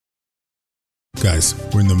Guys,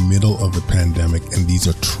 we're in the middle of the pandemic and these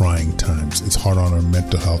are trying times. It's hard on our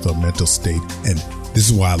mental health, our mental state. And this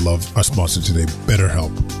is why I love our sponsor today,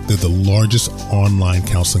 BetterHelp. They're the largest online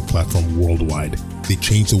counseling platform worldwide. They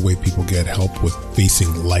change the way people get help with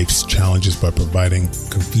facing life's challenges by providing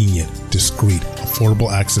convenient, discreet,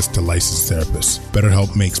 affordable access to licensed therapists.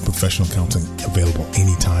 BetterHelp makes professional counseling available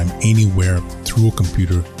anytime, anywhere, through a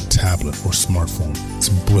computer, tablet, or smartphone. It's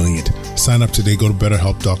brilliant. Sign up today. Go to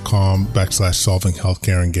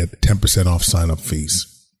betterhelp.com/solvinghealthcare and get 10% off sign-up fees.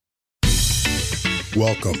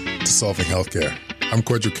 Welcome to Solving Healthcare. I'm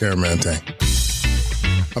Kwadwo Kyeremanteng.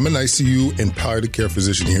 I'm an ICU and palliative care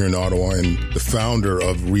physician here in Ottawa and the founder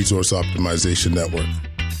of Resource Optimization Network.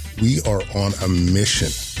 We are on a mission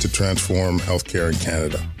to transform healthcare in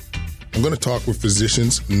Canada. I'm going to talk with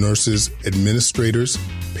physicians, nurses, administrators,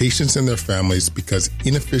 patients and their families because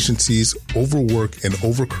inefficiencies, overwork, and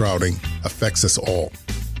overcrowding affects us all.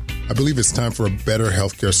 I believe it's time for a better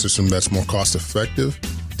healthcare system that's more cost-effective,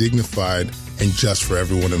 dignified, and just for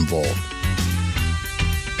everyone involved.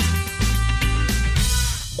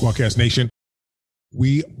 Quadcast Nation,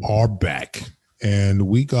 we are back, and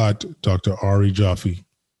we got Dr. Ari Joffe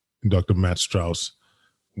and Dr. Matt Strauss.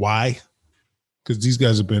 Why? Because these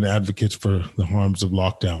guys have been advocates for the harms of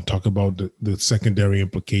lockdown, talk about the secondary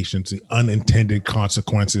implications, the unintended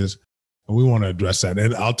consequences, and we want to address that.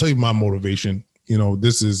 And I'll tell you my motivation. You know,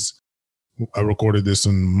 I recorded this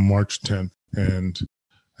on March 10th, and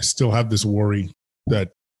I still have this worry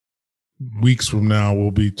that weeks from now,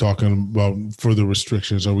 we'll be talking about further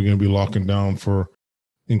restrictions. Are we going to be locking down for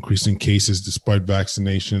increasing cases despite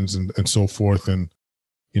vaccinations and so forth? And,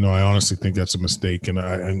 you know, I honestly think that's a mistake. And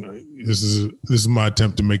this is my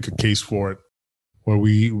attempt to make a case for it, where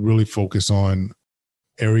we really focus on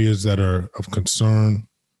areas that are of concern,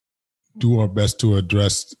 do our best to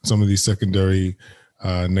address some of these secondary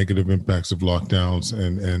negative impacts of lockdowns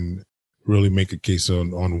and really make a case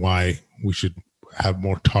on why we should have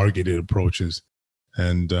more targeted approaches.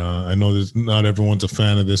 And I know that not everyone's a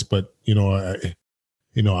fan of this, but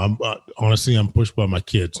I'm honestly, I'm pushed by my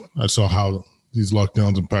kids. I saw how these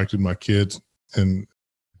lockdowns impacted my kids and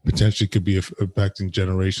potentially could be impacting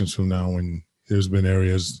generations from now. And there's been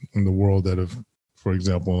areas in the world that have, for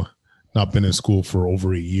example, not been in school for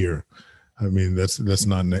over a year. I mean, that's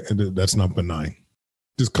not benign.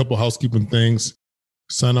 Just a couple housekeeping things.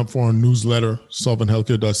 Sign up for our newsletter,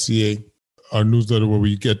 solvinghealthcare.ca. Our newsletter where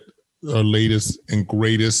we get our latest and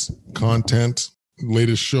greatest content,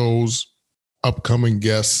 latest shows, upcoming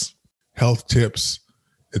guests, health tips.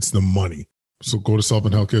 It's the money. So go to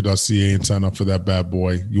solvinghealthcare.ca and sign up for that bad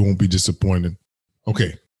boy. You won't be disappointed.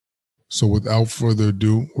 Okay. So without further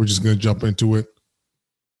ado, we're just going to jump into it.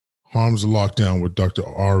 Harms of Lockdown with Dr.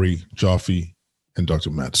 Ari Joffe and Dr.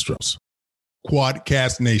 Matt Strauss.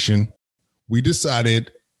 Quadcast Nation, we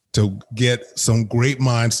decided to get some great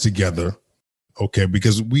minds together. Okay,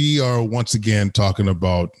 because we are once again talking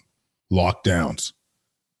about lockdowns,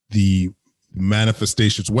 the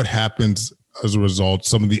manifestations, what happens as a result,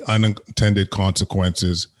 some of the unintended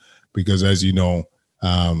consequences, because as you know,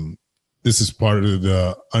 this is part of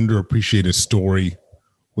the underappreciated story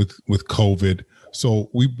with COVID. So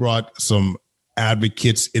we brought some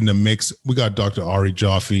advocates in the mix. We got Dr. Ari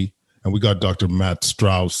Joffe and we got Dr. Matt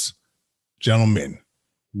Strauss. Gentlemen,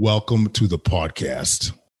 welcome to the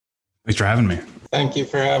podcast. Thanks for having me. Thank you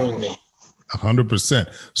for having me. 100%.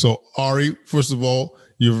 So Ari, first of all,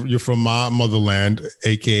 you're from my motherland,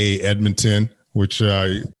 aka Edmonton, which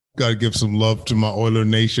I got to give some love to my Oiler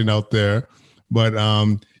Nation out there. But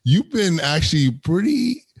you've been actually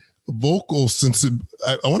pretty vocal since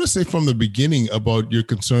I want to say from the beginning about your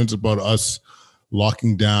concerns about us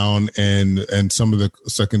locking down and some of the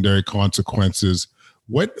secondary consequences.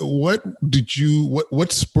 What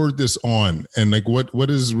spurred this on, and like what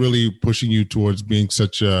is really pushing you towards being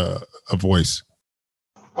such a voice?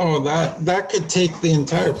 Oh, that could take the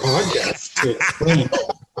entire podcast to explain.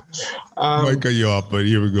 I might cut you off, but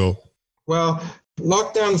here we go. Well,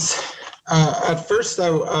 lockdowns. At first,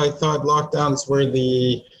 I thought lockdowns were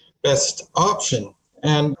the best option,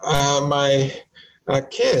 and my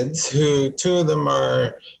kids, who two of them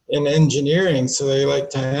are in engineering, so they like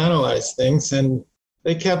to analyze things, and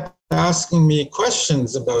they kept asking me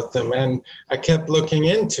questions about them, and I kept looking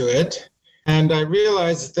into it. And I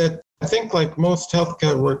realized that I think like most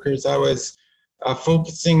healthcare workers, I was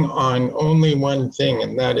focusing on only one thing,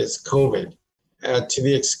 and that is COVID, to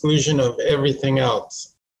the exclusion of everything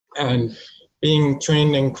else. And being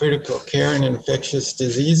trained in critical care and infectious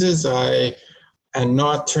diseases, I am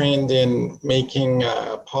not trained in making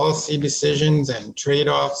policy decisions and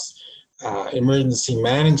trade-offs, emergency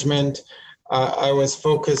management. I was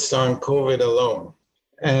focused on COVID alone.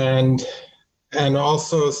 And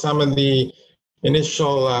also some of the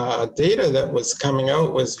initial data that was coming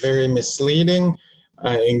out was very misleading,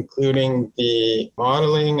 including the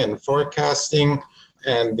modeling and forecasting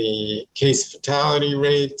and the case fatality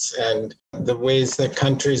rates and the ways that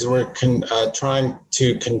countries were trying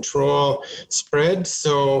to control spread.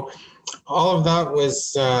 So all of that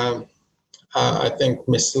was, I think,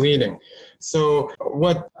 misleading. So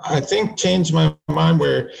what I think changed my mind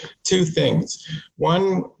were two things.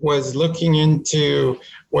 One was looking into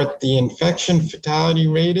what the infection fatality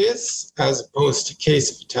rate is as opposed to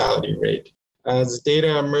case fatality rate. As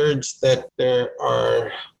data emerged that there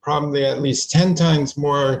are probably at least 10 times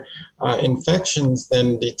more infections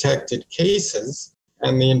than detected cases,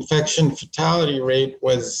 and the infection fatality rate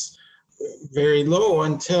was very low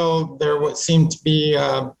until there seemed to be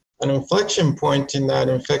an inflection point in that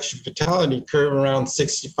infection fatality curve around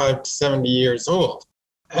 65 to 70 years old.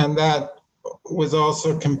 And that was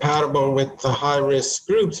also compatible with the high-risk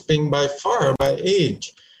groups being by far by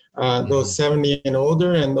age. Those 70 and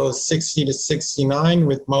older and those 60 to 69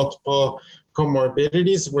 with multiple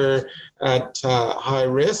comorbidities were at high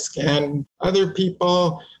risk. And other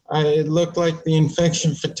people, it looked like the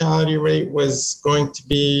infection fatality rate was going to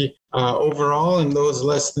be overall in those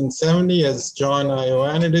less than 70, as John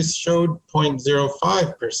Ioannidis showed,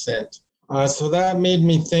 0.05%. So that made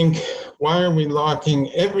me think, why are we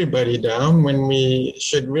locking everybody down when we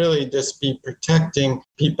should really just be protecting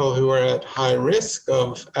people who are at high risk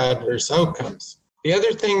of adverse outcomes? The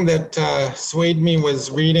other thing that swayed me was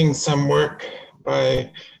reading some work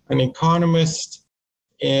by an economist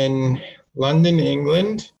in London,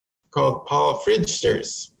 England, called Paul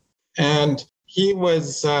Fridgsters. And he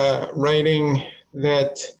was writing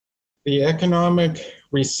that the economic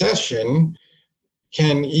recession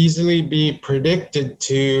can easily be predicted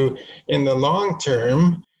to, in the long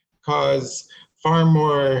term, cause far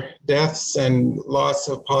more deaths and loss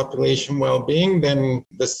of population well-being than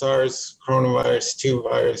the SARS coronavirus 2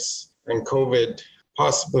 virus and COVID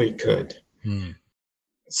possibly could.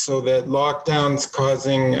 So that lockdowns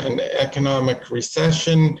causing an economic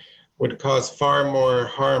recession would cause far more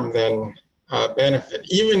harm than benefit,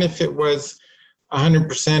 even if it was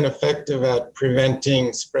 100% effective at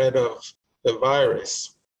preventing spread of the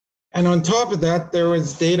virus. And on top of that, there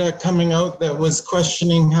was data coming out that was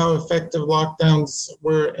questioning how effective lockdowns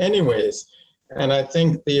were anyways. And I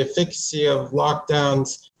think the efficacy of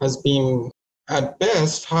lockdowns has been, at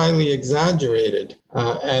best, highly exaggerated.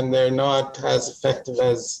 And they're not as effective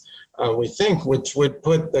as we think, which would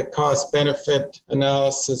put the cost-benefit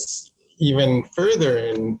analysis even further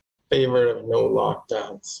in favor of no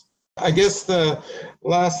lockdowns. I guess the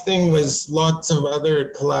last thing was lots of other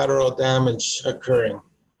collateral damage occurring,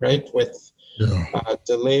 right? With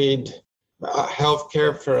delayed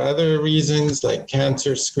healthcare for other reasons like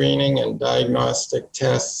cancer screening and diagnostic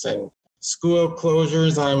tests and school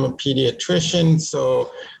closures. I'm a pediatrician,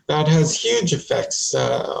 so that has huge effects.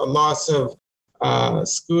 A loss of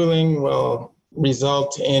schooling will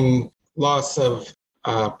result in loss of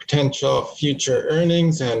potential future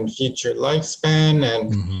earnings and future lifespan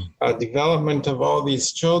and development of all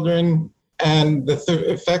these children. And the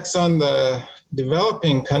effects on the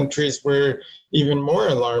developing countries were even more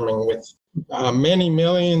alarming, with many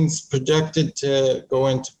millions projected to go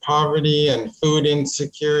into poverty and food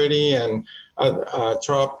insecurity and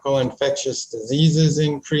tropical infectious diseases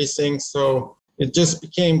increasing. So it just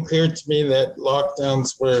became clear to me that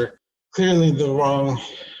lockdowns were clearly the wrong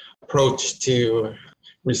approach to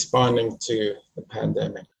responding to the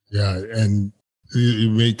pandemic. Yeah, and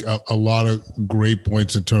you make a lot of great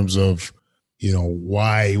points in terms of, you know,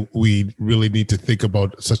 why we really need to think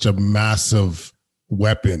about such a massive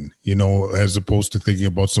weapon, you know, as opposed to thinking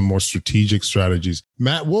about some more strategic strategies.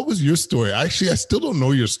 Matt, what was your story? Actually, I still don't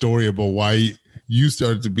know your story about why you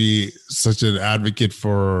started to be such an advocate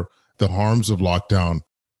for the harms of lockdown.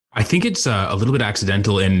 I think it's a little bit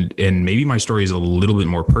accidental, and maybe my story is a little bit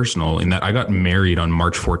more personal in that I got married on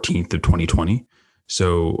March 14th of 2020.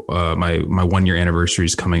 So my 1 year anniversary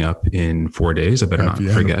is coming up in 4 days. I better not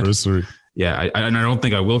forget. Anniversary. Yeah, and I don't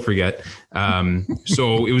think I will forget.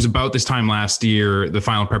 So it was about this time last year, the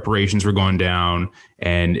final preparations were going down,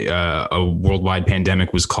 and a worldwide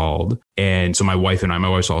pandemic was called. And so my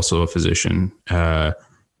wife's also a physician, or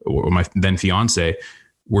my then fiance,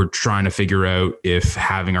 we're trying to figure out if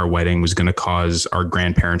having our wedding was going to cause our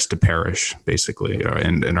grandparents to perish, basically,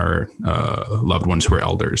 and our loved ones who are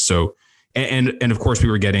elders. So, and of course, we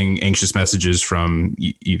were getting anxious messages from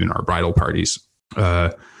even our bridal parties.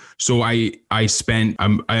 So I spent,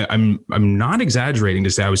 I'm not exaggerating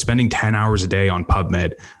to say I was spending 10 hours a day on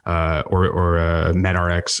PubMed or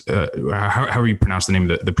MedRx, however you pronounce the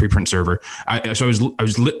name of the preprint server.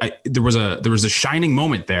 There was a shining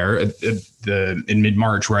moment there in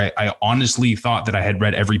mid-March where I honestly thought that I had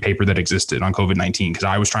read every paper that existed on COVID-19, because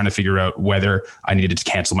I was trying to figure out whether I needed to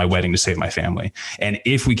cancel my wedding to save my family. And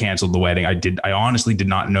if we canceled the wedding, I honestly did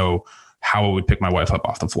not know how I would pick my wife up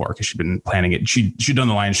off the floor, because she'd been planning it. She'd done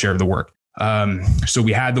the lion's share of the work. So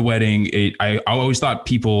we had the wedding. I always thought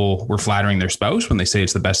people were flattering their spouse when they say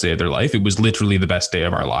it's the best day of their life. It was literally the best day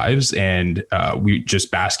of our lives. And we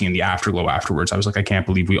just basking in the afterglow afterwards. I was like, I can't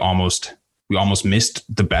believe we almost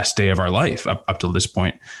missed the best day of our life up till this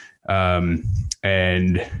point.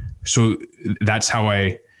 And so that's how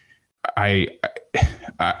I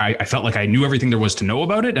felt like I knew everything there was to know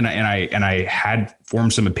about it. And I had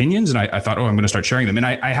formed some opinions, and I thought, I'm going to start sharing them. And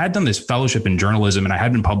I had done this fellowship in journalism, and I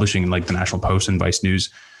had been publishing in like the National Post and Vice News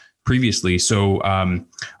previously. So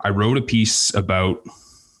I wrote a piece about,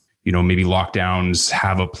 maybe lockdowns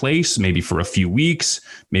have a place, maybe for a few weeks.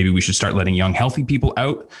 Maybe we should start letting young, healthy people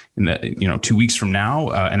out in the, 2 weeks from now.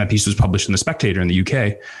 And that piece was published in The Spectator in the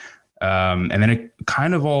UK. And then it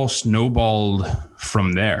kind of all snowballed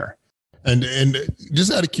from there. And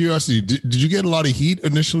just out of curiosity, did you get a lot of heat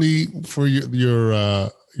initially for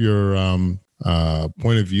your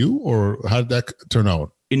point of view, or how did that turn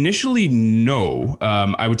out? Initially, no.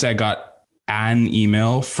 I would say I got an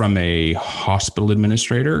email from a hospital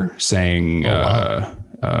administrator saying, you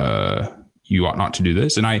ought not to do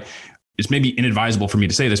this. And it's maybe inadvisable for me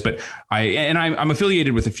to say this, but I'm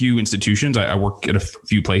affiliated with a few institutions. I work at a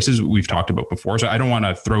few places we've talked about before, so I don't want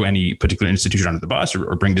to throw any particular institution under the bus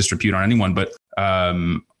or bring disrepute on anyone. But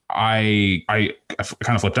I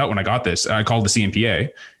kind of flipped out when I got this. I called the CMPA,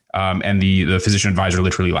 and the physician advisor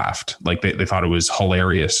literally laughed. Like they thought it was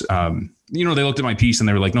hilarious. They looked at my piece and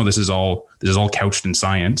they were like, "No, this is all couched in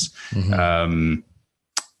science." Mm-hmm.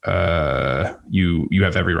 You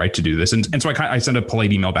have every right to do this. And so I sent a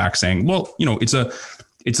polite email back saying, well,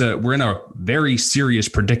 we're in a very serious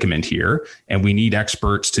predicament here, and we need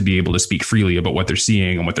experts to be able to speak freely about what they're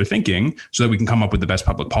seeing and what they're thinking so that we can come up with the best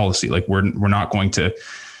public policy. Like we're not going to,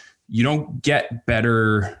 you don't get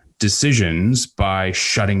better decisions by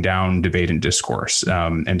shutting down debate and discourse.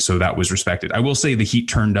 And so that was respected. I will say the heat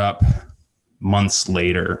turned up months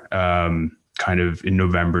later, kind of in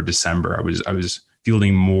November, December. I was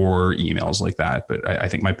fielding more emails like that, but I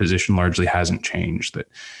think my position largely hasn't changed, that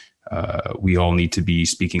we all need to be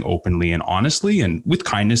speaking openly and honestly and with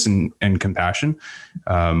kindness and compassion.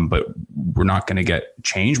 But we're not going to get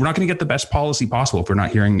change. We're not going to get the best policy possible if we're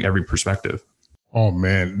not hearing every perspective. Oh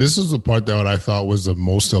man, this is the part that I thought was the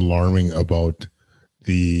most alarming about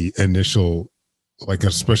the initial, like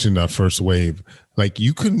especially in that first wave. Like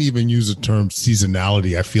you couldn't even use the term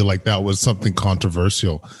seasonality. I feel like that was something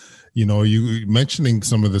controversial. You mentioning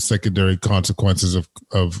some of the secondary consequences of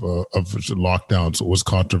lockdowns was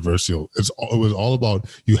controversial. It was all about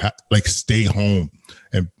stay home,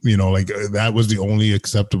 and that was the only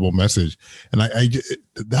acceptable message. And I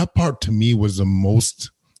that part to me was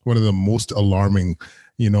one of the most alarming.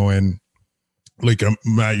 And like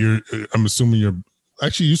Matt, I'm assuming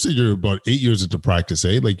you said you're about 8 years into practice,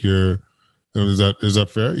 eh? Like is that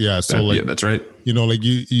fair? Yeah. So yeah, that's right.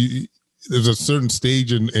 You there's a certain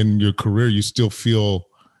stage in your career, you still feel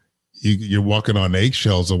you're walking on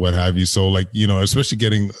eggshells or what have you. So especially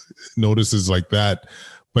getting notices like that.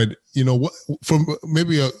 But what, from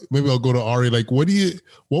maybe I'll go to Ari. Like, what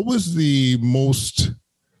was the most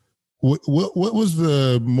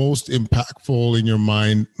impactful in your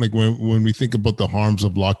mind? Like when we think about the harms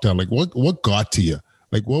of lockdown, like what got to you?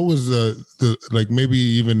 Like what was the like maybe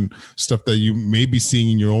even stuff that you may be seeing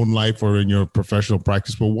in your own life or in your professional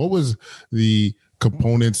practice, but what was the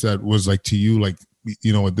components that was like to you, like,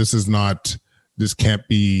 this can't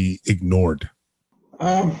be ignored?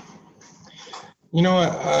 I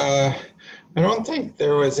don't think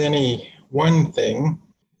there was any one thing.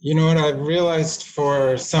 I've realized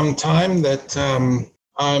for some time that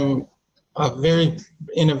I'm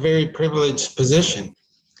in a very privileged position.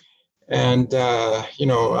 And,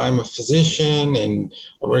 I'm a physician and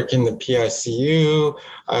I work in the PICU.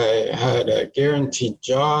 I had a guaranteed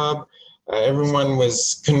job. Everyone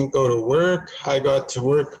couldn't go to work. I got to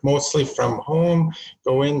work mostly from home,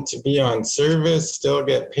 go in to be on service, still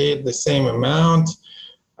get paid the same amount.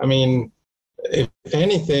 I mean, if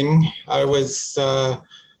anything, I was not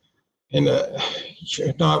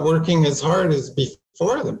working as hard as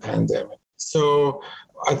before the pandemic. So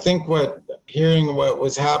I think hearing what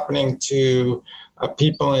was happening to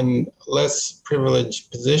people in less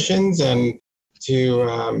privileged positions and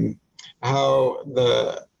to how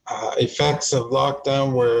the effects of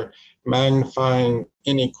lockdown were magnifying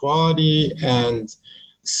inequality and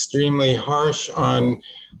extremely harsh on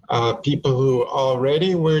people who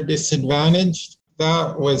already were disadvantaged.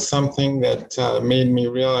 That was something that made me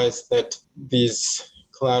realize that these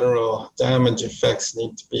collateral damage effects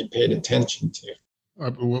need to be paid attention to.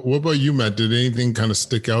 What about you, Matt? Did anything kind of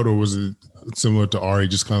stick out, or was it similar to Ari,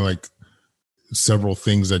 just kind of like several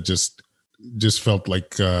things that just felt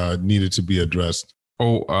like needed to be addressed?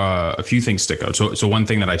 A few things stick out. So one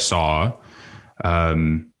thing that I saw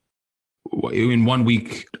in 1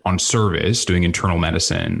 week on service doing internal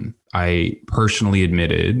medicine, I personally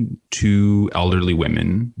admitted 2 elderly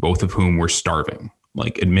women, both of whom were starving,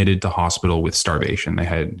 like admitted to hospital with starvation. They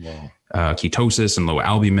had ketosis and low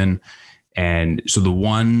albumin. And so the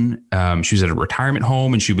one, she was at a retirement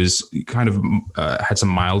home, and she was kind of had some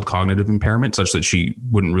mild cognitive impairment such that she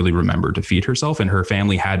wouldn't really remember to feed herself. And her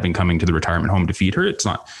family had been coming to the retirement home to feed her. It's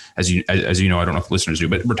not, as you know, I don't know if listeners do,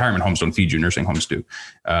 but retirement homes don't feed you, nursing homes do.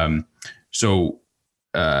 So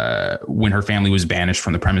when her family was banished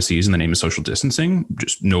from the premises in the name of social distancing,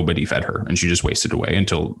 just nobody fed her, and she just wasted away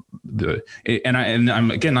until and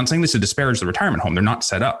I'm again not saying this to disparage the retirement home. They're not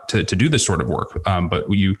set up to do this sort of work. But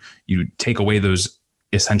you take away those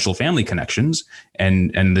essential family connections,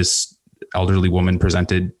 and this elderly woman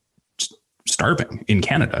presented starving in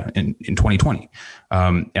Canada in 2020.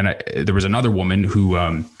 There was another woman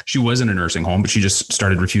who she was in a nursing home, but she just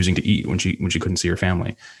started refusing to eat when she couldn't see her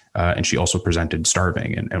family. And she also presented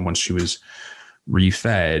starving. And once she was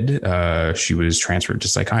refed, she was transferred to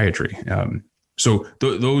psychiatry. So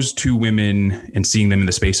those 2 women, and seeing them in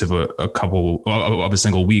the space of a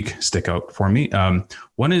single week, stick out for me.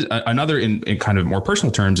 One is another in kind of more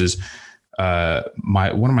personal terms is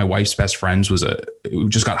one of my wife's best friends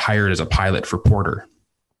just got hired as a pilot for Porter.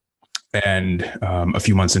 And a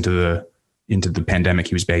few months into the pandemic,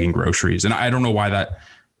 he was bagging groceries. And I don't know why that,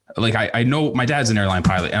 like, I know my dad's an airline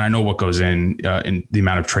pilot, and I know what goes in the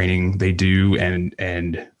amount of training they do, and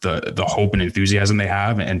the hope and enthusiasm they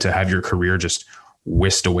have, and to have your career just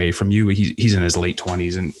whisked away from you. He's in his late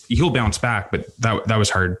 20s, and he'll bounce back, but that was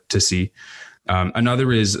hard to see.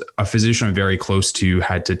 Another is a physician I'm very close to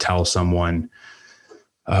had to tell someone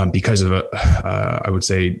because of I would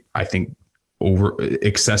say, I think,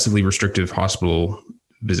 excessively restrictive hospital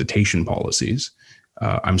visitation policies.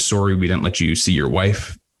 I'm sorry we didn't let you see your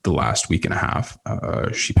wife the last week and a half.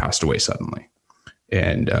 She passed away suddenly.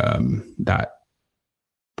 And that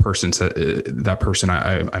person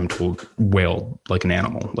I'm told wailed like an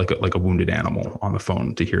animal, like a wounded animal on the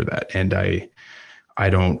phone to hear that. And I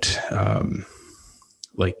don't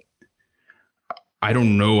I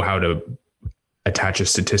don't know how to attach a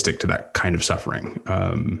statistic to that kind of suffering.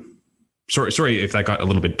 Sorry if that got a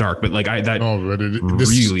little bit dark, but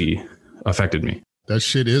really affected me. That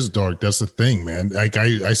shit is dark. That's the thing, man. Like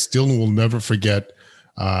I still will never forget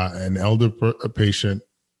an elder patient,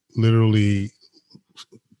 literally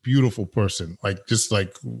beautiful person, just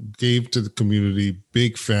gave to the community,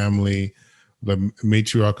 big family, the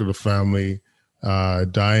matriarch of the family,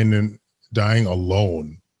 dying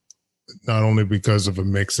alone, not only because of a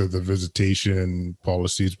mix of the visitation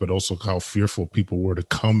policies, but also how fearful people were to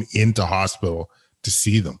come into hospital to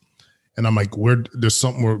see them. And I'm like, there's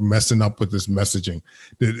something we're messing up with this messaging.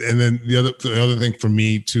 And then the other thing for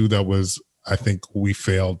me too, that was, I think we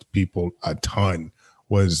failed people a ton,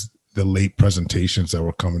 was the late presentations that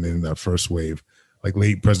were coming in that first wave, like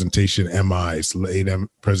late presentation MIs, late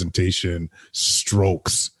presentation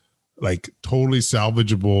strokes, like totally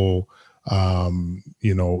salvageable,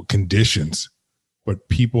 conditions. But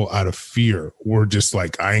people out of fear were just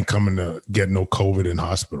like, I ain't coming to get no COVID in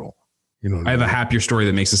hospital. I have a happier story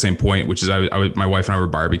that makes the same point, which is my wife and I were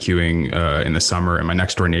barbecuing in the summer, and my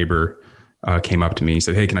next door neighbor came up to me. He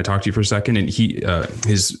said, "Hey, can I talk to you for a second?" And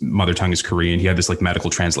his mother tongue is Korean. He had this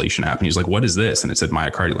medical translation app, and he was like, "What is this?" And it said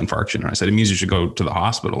myocardial infarction. And I said, "It means you should go to the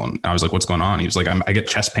hospital." And I was like, "What's going on?" He was like, I get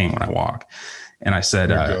chest pain when I walk. And I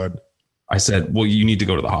said, "Well, you need to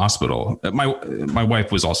go to the hospital." My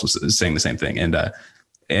wife was also saying the same thing.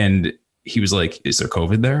 And he was like, "Is there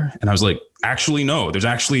COVID there?" And I was like, "Actually, no, there's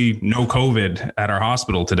actually no COVID at our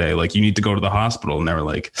hospital today. Like, you need to go to the hospital." And they were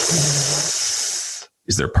like, "Is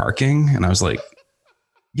there parking?" And I was like,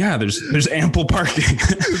 "Yeah, there's ample parking."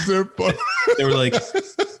 They were like,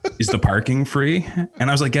 "Is the parking free?"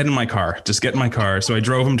 And I was like, "Get in my car, just get in my car." So I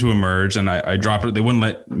drove him to Emerge, and I dropped it. They wouldn't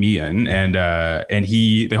let me in. And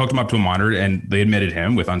they hooked him up to a monitor, and they admitted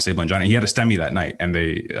him with unstable angina. He had a STEMI that night, and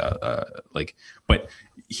but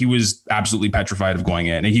he was absolutely petrified of going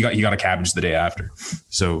in, and he got a cabbage the day after.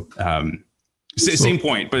 So Same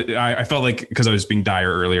point, but I felt like because I was being dire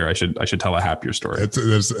earlier, I should tell a happier story.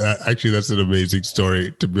 That's actually, that's an amazing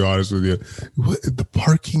story, to be honest with you. The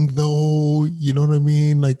parking though, you know what I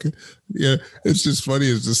mean? Like, yeah, it's just funny.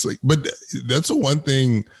 It's just like, but that's the one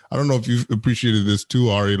thing. I don't know if you've appreciated this too,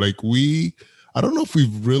 Ari. Like I don't know if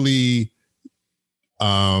we've really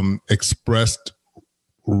expressed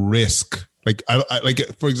risk. Like like,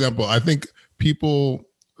 for example, I think people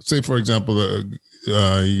say, for example,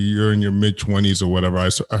 you're in your mid 20s or whatever. I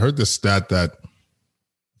heard the stat that,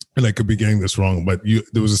 and I could be getting this wrong, but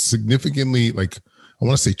there was a significantly, like, I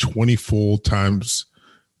want to say 20-fold times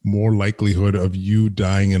more likelihood of you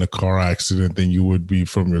dying in a car accident than you would be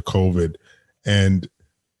from your COVID, and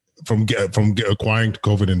from acquiring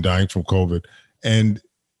COVID and dying from COVID. And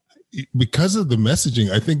because of the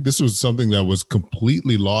messaging, I think this was something that was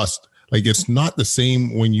completely lost. Like, it's not the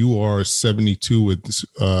same when you are 72 with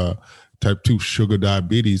type 2 sugar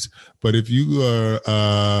diabetes, but if you are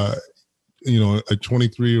a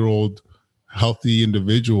 23-year-old healthy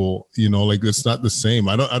individual, like, it's not the same.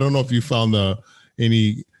 I don't know if you found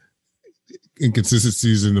any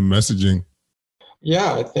inconsistencies in the messaging.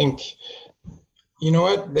 Yeah, I think, you know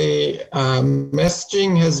what, the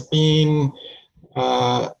messaging has been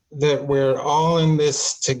that we're all in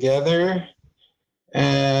this together,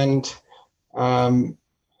 and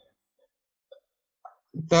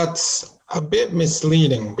that's a bit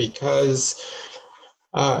misleading, because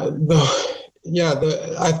I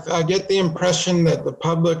get the impression that the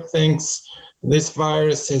public thinks this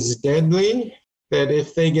virus is deadly, that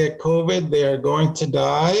if they get COVID, they are going to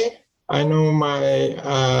die. I know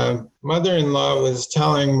my mother-in-law was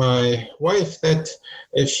telling my wife that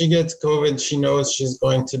if she gets COVID, she knows she's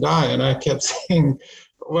going to die. And I kept saying,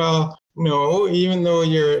 well, no, even though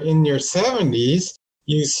you're in your 70s,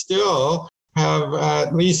 you still have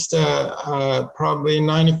at least probably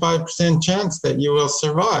 95% chance that you will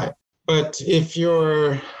survive. But if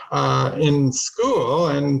you're in school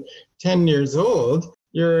and 10 years old,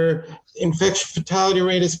 your infection fatality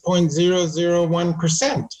rate is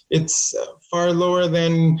 0.001%. It's far lower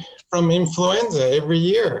than from influenza every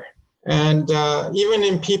year. And even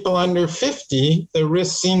in people under 50, the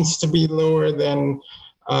risk seems to be lower than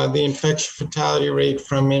the infection fatality rate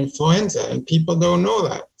from influenza, and people don't know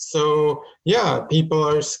that. So yeah, people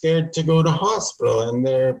are scared to go to hospital, and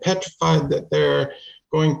they're petrified that they're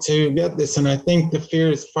going to get this. And I think the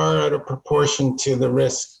fear is far out of proportion to the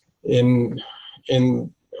risk in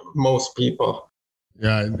most people.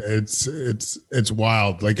 Yeah, it's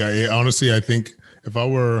wild. Like, I honestly, I think if I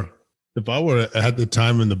had the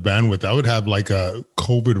time and the bandwidth, I would have like a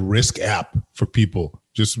COVID risk app for people.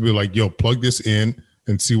 Just to be like, yo, plug this in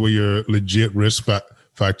and see what your legit risk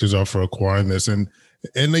factors are for acquiring this. And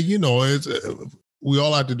it's, we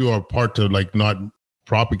all have to do our part to, like, not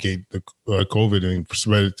propagate the COVID and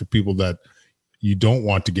spread it to people that you don't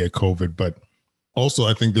want to get COVID. But also,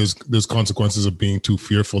 I think there's consequences of being too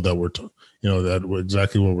fearful that that we're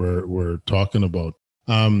exactly what we're talking about.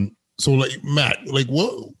 So, like, Matt, like,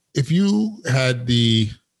 what if you had the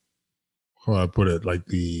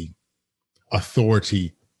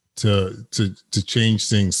authority to change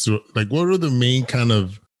things? So, like, what are the main kind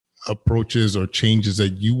of approaches or changes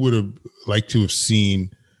that you would have liked to have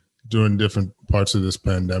seen during different parts of this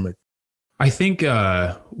pandemic? I think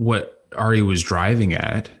what Ari was driving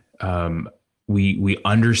at, we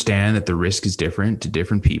understand that the risk is different to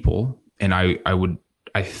different people. And I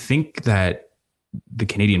think that the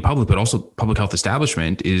Canadian public, but also public health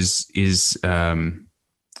establishment is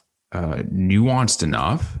nuanced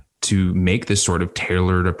enough to make this sort of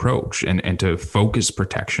tailored approach and to focus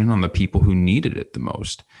protection on the people who needed it the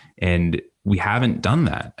most. And we haven't done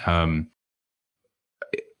that.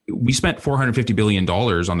 We spent $450 billion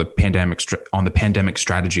on the pandemic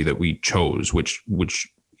strategy that we chose, which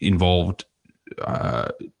involved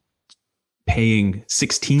paying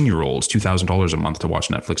 16-year-olds $2,000 a month to watch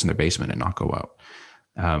Netflix in their basement and not go out.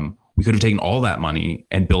 We could have taken all that money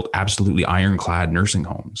and built absolutely ironclad nursing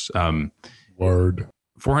homes. Word.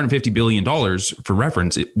 $450 billion, for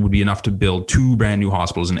reference, it would be enough to build 2 brand new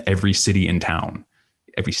hospitals in every city in town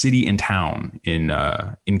in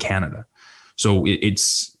Canada. So it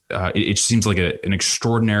seems like an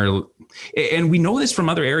extraordinary, and we know this from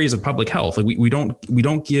other areas of public health. Like we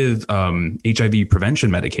don't give HIV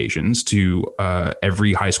prevention medications to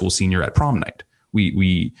every high school senior at prom night.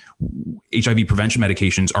 We HIV prevention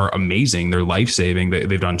medications are amazing. They're life-saving.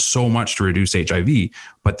 They've done so much to reduce HIV,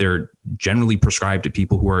 but they're generally prescribed to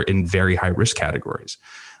people who are in very high risk categories.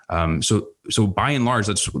 So by and large,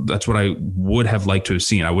 that's what I would have liked to have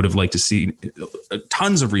seen. I would have liked to see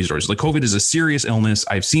tons of resources. Like, COVID is a serious illness.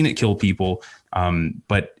 I've seen it kill people.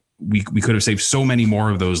 But we could have saved so many more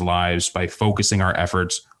of those lives by focusing our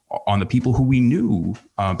efforts on the people who we knew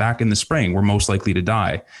back in the spring were most likely to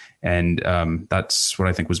die. And that's what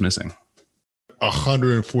I think was missing.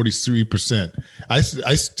 143%.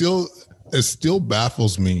 It still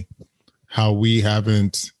baffles me how we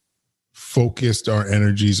haven't focused our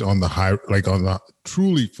energies on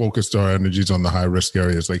truly focused our energies on the high risk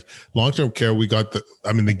areas. Like long-term care,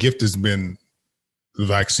 the gift has been the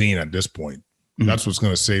vaccine at this point. Mm-hmm. That's what's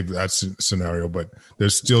going to save that scenario. But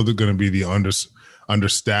there's still going to be the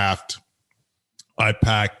understaffed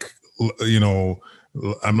IPAC,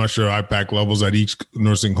 I'm not sure IPAC levels at each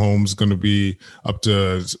nursing home is going to be up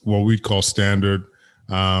to what we'd call standard.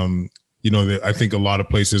 I think a lot of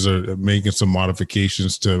places are making some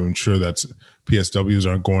modifications to ensure that PSWs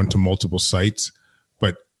aren't going to multiple sites.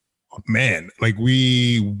 But man,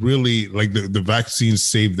 we really the vaccines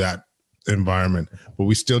saved that environment, but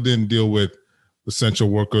we still didn't deal with essential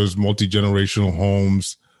workers, multi-generational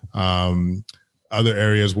homes, other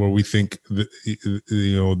areas where we think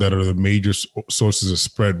that are the major sources of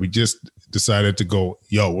spread. We just decided to go,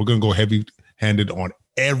 we're going to go heavy-handed on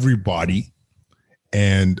everybody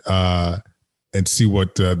and see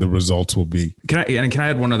what the results will be. Can I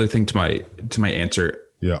add one other thing to my answer?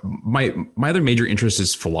 Yeah. My other major interest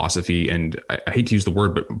is philosophy, and I hate to use the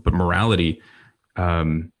word, but morality.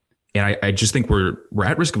 And I just think we're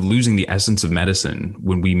at risk of losing the essence of medicine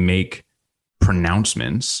when we make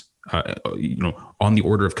pronouncements on the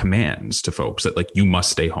order of commands to folks that you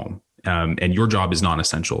must stay home, and your job is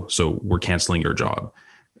non-essential, so we're canceling your job.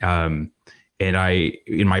 And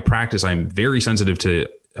in my practice, I'm very sensitive to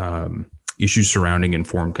issues surrounding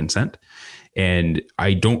informed consent, and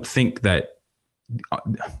I don't think that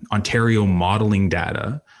Ontario modeling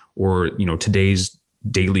data or today's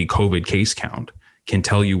daily COVID case count can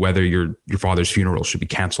tell you whether your father's funeral should be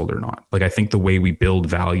canceled or not. I think the way we build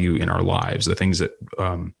value in our lives, the things that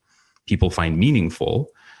people find meaningful,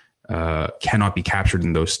 cannot be captured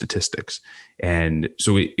in those statistics. And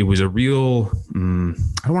so it was a real, I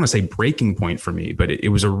don't want to say breaking point for me, but it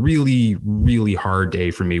was a really, really hard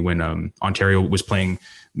day for me when Ontario was playing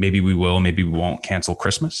maybe we will, maybe we won't cancel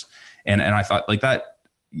Christmas. And I thought that,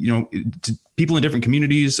 to people in different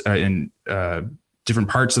communities and different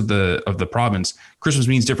parts of the province, Christmas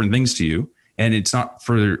means different things to you. And it's not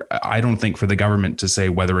I don't think for the government to say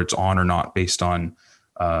whether it's on or not based on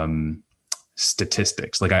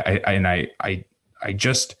statistics. I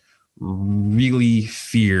just really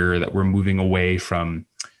fear that we're moving away from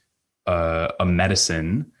a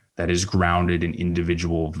medicine that is grounded in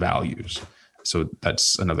individual values. So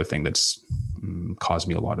that's another thing that's caused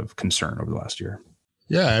me a lot of concern over the last year.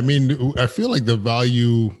 Yeah. I feel like the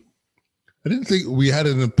value, I didn't think we had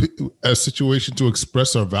a situation to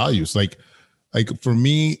express our values. Like for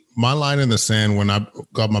me, my line in the sand when I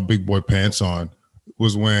got my big boy pants on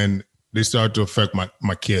was when they started to affect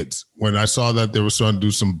my kids. When I saw that they were starting to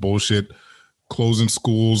do some bullshit, closing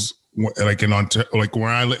schools, in Ontario, where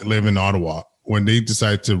I live in Ottawa, when they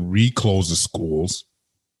decided to reclose the schools,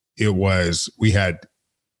 we had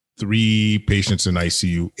 3 patients in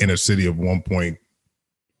ICU in a city of 2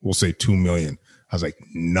 million. I was like,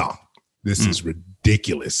 no, this is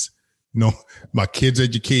ridiculous. No, my kids'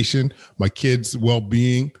 education, my kids'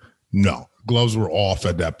 well-being, no, gloves were off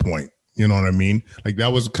at that point. You know what I mean?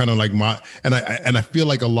 That was kind of and I feel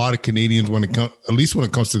like a lot of Canadians, at least when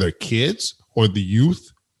it comes to their kids or the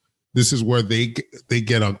youth, this is where they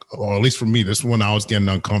get, or at least for me, this is when I was getting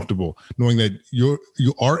uncomfortable, knowing that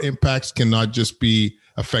our impacts cannot just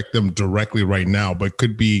affect them directly right now, but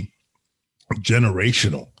could be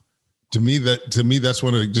generational. To me, that's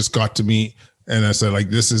when it just got to me. And I said,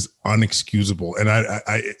 this is unexcusable. And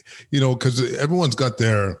I because everyone's got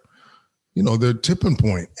their tipping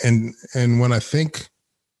point. And when I think,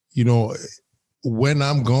 when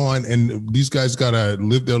I'm gone and these guys got to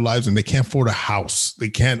live their lives and they can't afford a house, they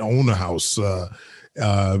can't own a house.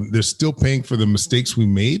 They're still paying for the mistakes we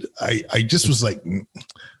made. I just was like,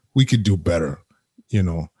 we could do better. I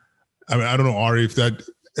don't know, Ari, if that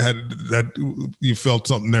you felt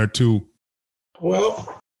something there too.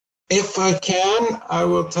 Well, if I can, I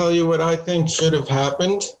will tell you what I think should have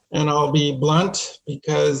happened, and I'll be blunt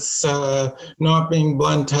because not being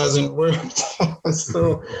blunt hasn't worked.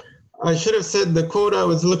 So I should have said the quote I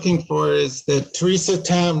was looking for is that Theresa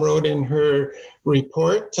Tam wrote in her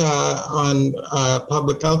report on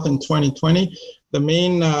public health in 2020. The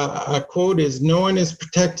main quote is, "No one is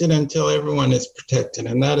protected until everyone is protected,"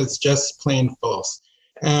 and that is just plain false.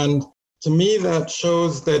 And to me, that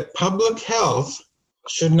shows that public health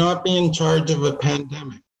should not be in charge of a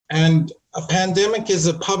pandemic. And a pandemic is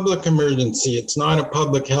a public emergency. It's not a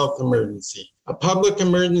public health emergency. A public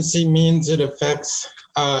emergency means it affects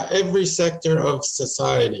every sector of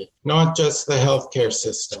society, not just the healthcare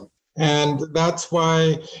system. And that's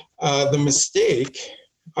why the mistake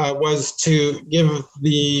was to give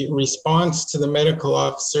the response to the medical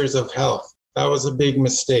officers of health. That was a big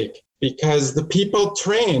mistake, because the people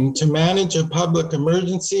trained to manage a public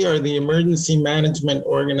emergency are the emergency management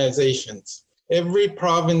organizations. Every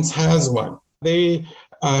province has one. They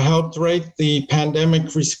helped write the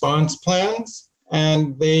pandemic response plans,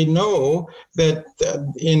 and they know that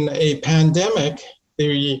in a pandemic,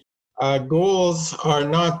 the goals are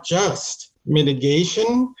not just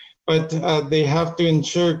mitigation, but they have to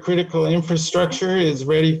ensure critical infrastructure is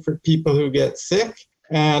ready for people who get sick,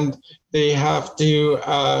 and they have to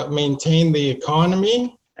maintain the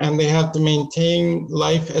economy, and they have to maintain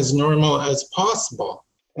life as normal as possible.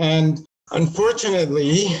 And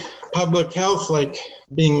unfortunately, public health, like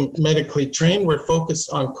being medically trained, we're focused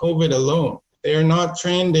on COVID alone. They are not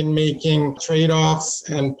trained in making trade-offs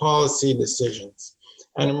and policy decisions.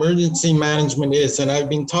 And emergency management is. And I've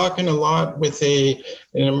been talking a lot with an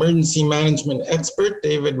emergency management expert,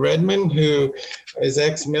 David Redmond, who is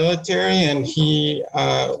ex-military, and he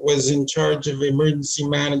was in charge of Emergency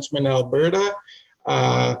Management Alberta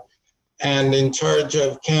and in charge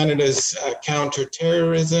of Canada's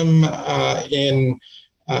counterterrorism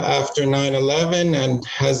after 9/11, and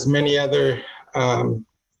has many other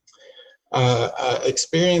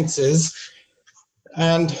experiences.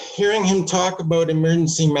 And hearing him talk about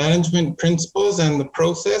emergency management principles and the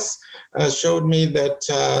process showed me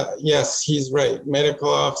that, yes, he's right. Medical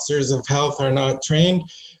officers of health are not trained.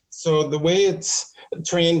 So the way it's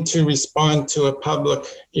trained to respond to a public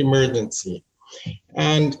emergency.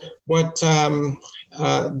 And what the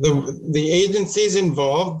agencies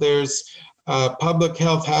involved, there's public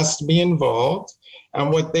health has to be involved.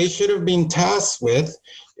 And what they should have been tasked with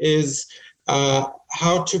is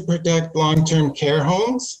how to protect long-term care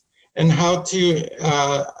homes and how to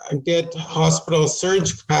get hospital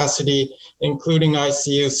surge capacity, including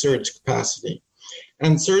ICU surge capacity.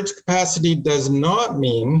 And surge capacity does not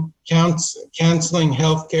mean canceling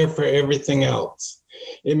healthcare for everything else.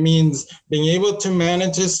 It means being able to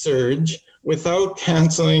manage a surge without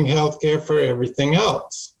canceling healthcare for everything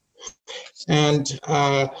else. And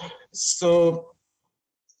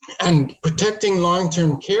and protecting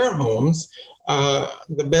long-term care homes,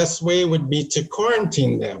 the best way would be to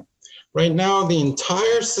quarantine them. Right now, the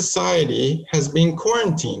entire society has been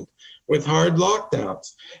quarantined with hard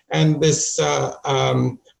lockdowns. And this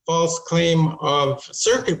false claim of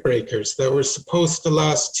circuit breakers that were supposed to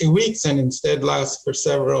last 2 weeks and instead last for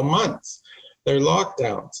several months, they're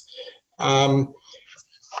lockdowns.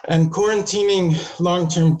 And quarantining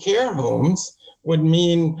long-term care homes would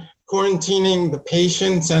mean quarantining the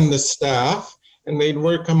patients and the staff, and they'd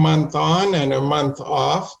work a month on and a month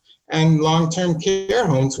off, and long-term care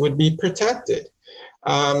homes would be protected.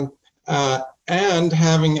 And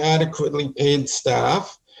having adequately paid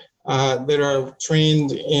staff that are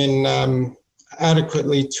trained in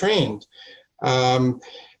adequately trained.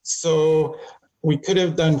 So we could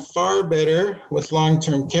have done far better with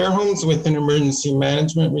long-term care homes with an emergency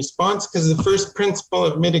management response, because the first principle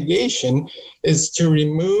of mitigation is to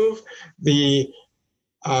remove the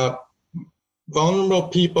vulnerable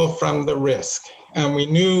people from the risk. And we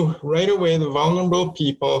knew right away the vulnerable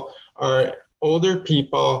people are older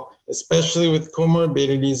people, especially with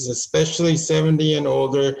comorbidities, especially 70 and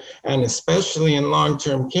older, and especially in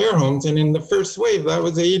long-term care homes. And in the first wave, that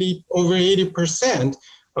was over 80%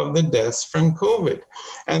 of the deaths from COVID.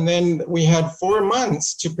 And then we had 4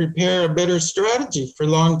 months to prepare a better strategy for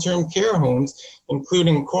long-term care homes,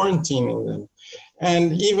 including quarantining them.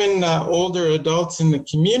 And even older adults in the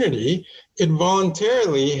community could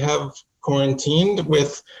voluntarily have quarantined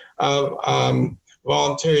with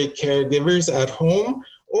voluntary caregivers at home,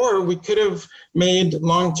 or we could have made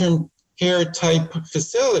long-term care type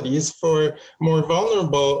facilities for more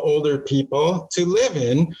vulnerable older people to live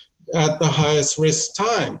in at the highest risk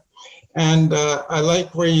time. And I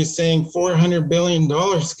like where you're saying $400 billion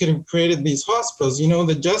could have created these hospitals. You know,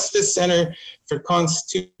 the Justice Center for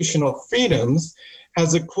Constitutional Freedoms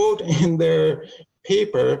has a quote in their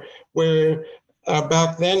paper where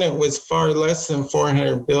back then it was far less than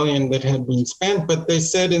 400 billion that had been spent, but they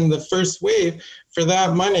said in the first wave, for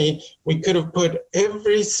that money, we could have put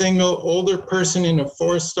every single older person in a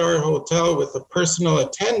 4-star hotel with a personal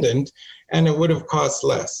attendant, and it would have cost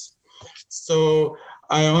less. So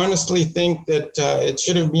I honestly think that it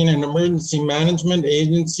should have been an emergency management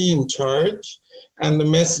agency in charge, and the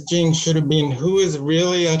messaging should have been who is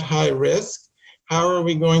really at high risk, How are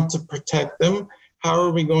we going to protect them? How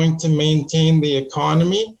are we going to maintain the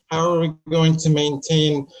economy? How are we going to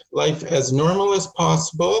maintain life as normal as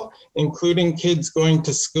possible, including kids going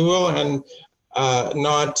to school and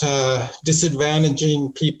not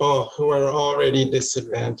disadvantaging people who are already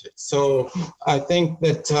disadvantaged? So I think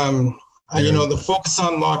that, the focus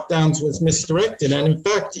on lockdowns was misdirected. And in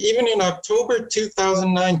fact, even in October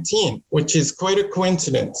 2019, which is quite a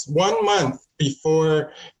coincidence, 1 month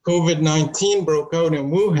before COVID-19 broke out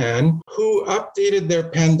in Wuhan, WHO updated their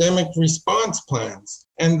pandemic response plans.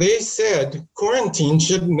 And they said quarantine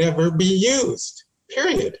should never be used,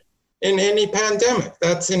 period, in any pandemic.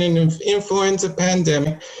 That's in an influenza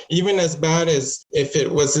pandemic, even as bad as, if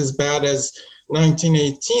it was as bad as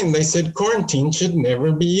 1918, they said quarantine should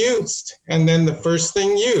never be used. And then the first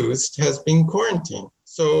thing used has been quarantine.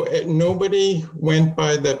 So nobody went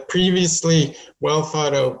by the previously well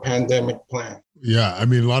thought out pandemic plan. Yeah, I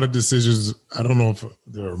mean, a lot of decisions, I don't know if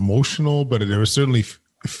they're emotional, but they were certainly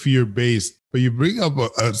fear based. But you bring up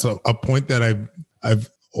a point that I've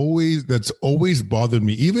always bothered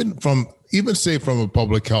me, even from a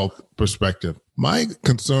public health perspective. My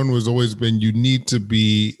concern was always been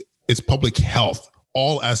it's public health,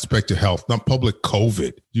 all aspect of health, not public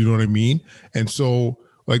COVID. You know what I mean? And so,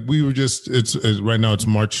 like, we were it's right now it's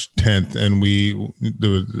March 10th, and the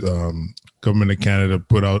government of Canada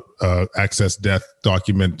put out excess death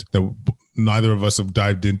document that neither of us have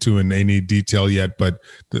dived into in any detail yet. But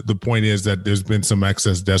the point is that there's been some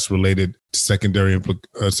excess deaths related to secondary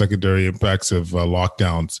impacts of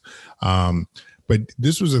lockdowns. But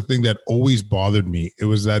this was a thing that always bothered me. It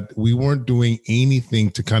was that we weren't doing anything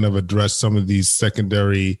to kind of address some of these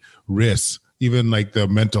secondary risks, even like the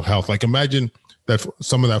mental health. Like, imagine that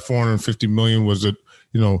some of that 450 million was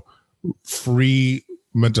free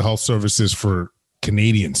mental health services for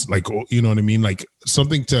Canadians. Like, you know what I mean? Like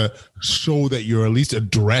something to show that you're at least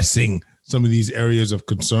addressing some of these areas of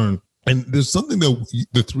concern. And there's something that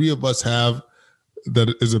the three of us have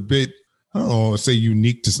that is a bit, I don't know, say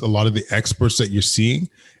unique to a lot of the experts that you're seeing,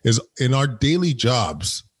 is in our daily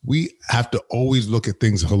jobs, we have to always look at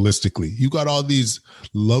things holistically. You got all these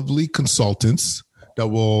lovely consultants that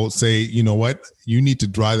will say, you know what, you need to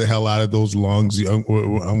dry the hell out of those lungs. I'm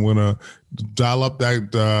going to dial up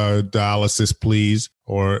that dialysis, please.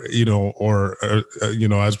 Or, as per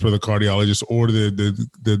the cardiologist, or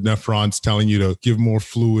the nephrons telling you to give more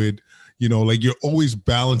fluid. Like, you're always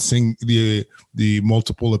balancing the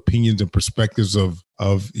multiple opinions and perspectives of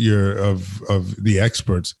the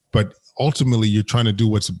experts, but ultimately you're trying to do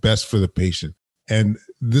what's best for the patient. And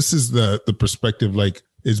this is the perspective, like,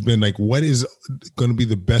 it's been like, what is going to be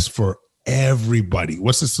the best for everybody?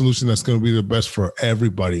 What's the solution that's going to be the best for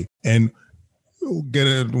everybody? And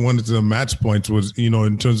one of the Matt's points was,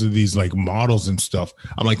 in terms of these like models and stuff,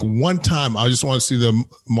 I'm like, one time I just want to see the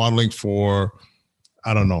modeling for,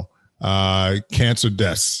 I don't know, cancer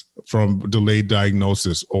deaths from delayed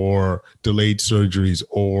diagnosis or delayed surgeries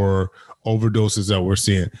or overdoses that we're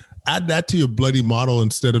seeing. Add that to your bloody model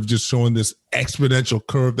instead of just showing this exponential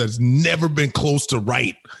curve that's never been close to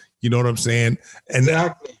right. You know what I'm saying? And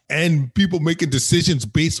exactly. And people making decisions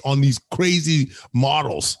based on these crazy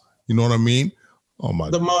models. You know what I mean? Oh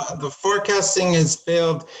my! The forecasting has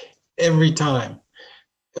failed every time.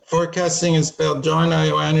 Forecasting has failed. John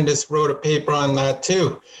Ioannidis wrote a paper on that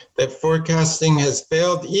too, that forecasting has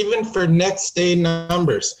failed even for next day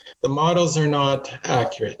numbers. The models are not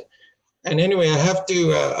accurate. And anyway, I have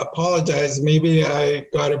to apologize. Maybe I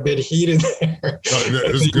got a bit heated there.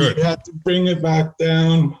 No, that's good. You had to bring it back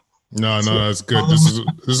down. No, that's good. This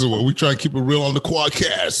is what we try to keep it real on the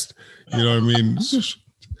Quadcast. You know what I mean?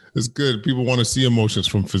 It's good. People want to see emotions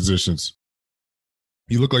from physicians.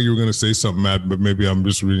 You look like you were going to say something, Matt, but maybe I'm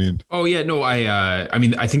just reading. Oh yeah, no. I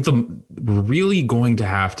mean, I think we're really going to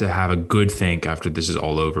have a good think after this is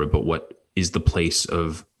all over about what is the place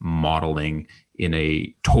of modeling in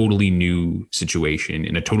a totally new situation,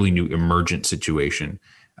 in a totally new emergent situation,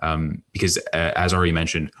 because as already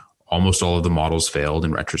mentioned, almost all of the models failed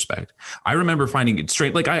in retrospect. I remember finding it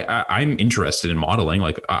straight. Like I'm interested in modeling.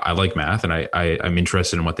 Like I like math, and I'm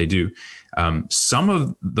interested in what they do. Some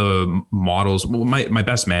of the models, well, my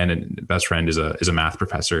best man and best friend is a math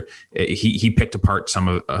professor. He picked apart some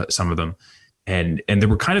of them. And there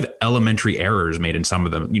were kind of elementary errors made in some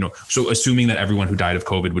of them, so assuming that everyone who died of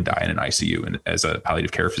COVID would die in an ICU, and as a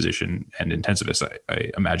palliative care physician and intensivist,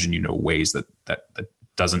 I imagine, ways that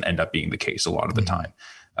doesn't end up being the case a lot of the time.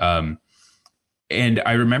 And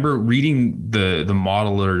I remember reading the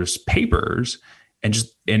modelers' papers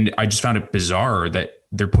and I just found it bizarre that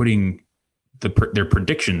they're putting their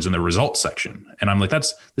predictions in the results section. And I'm like,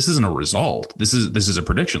 this isn't a result. This is a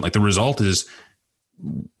prediction. Like, the result is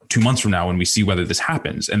 2 months from now when we see whether this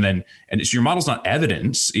happens. And so your model's not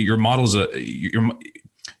evidence. Your model's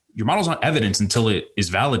not evidence until it is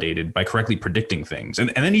validated by correctly predicting things. And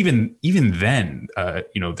then even then,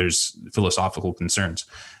 there's philosophical concerns.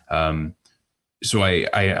 So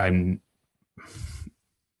I'm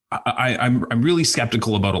really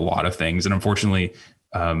skeptical about a lot of things. And unfortunately,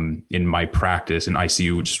 in my practice in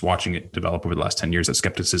ICU, just watching it develop over the last 10 years, that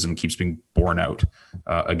skepticism keeps being borne out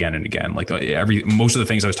again and again. Like most of the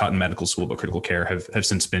things I was taught in medical school about critical care have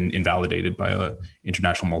since been invalidated by a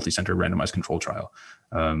international multi-center randomized control trial.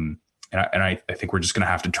 And I think we're just going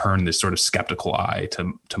to have to turn this sort of skeptical eye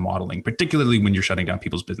to modeling, particularly when you're shutting down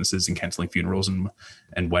people's businesses and canceling funerals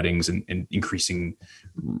and weddings and increasing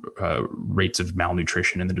rates of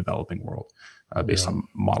malnutrition in the developing world based on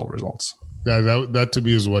model results. Yeah, that to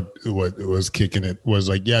me is what was kicking it, was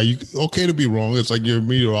like, yeah, you okay to be wrong. It's like you're a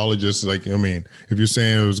meteorologist. Like, I mean, if you're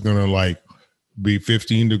saying it was going to like be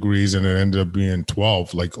 15 degrees and it ended up being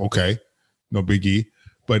 12, like, okay, no biggie.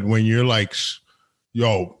 But when you're like,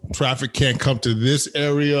 yo, traffic can't come to this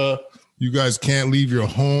area, you guys can't leave your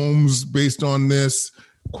homes based on this,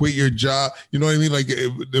 quit your job. You know what I mean? Like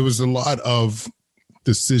there was a lot of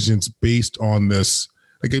decisions based on this.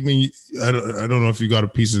 Like, I mean, I don't know if you got a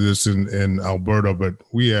piece of this in Alberta, but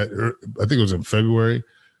we had, I think it was in February,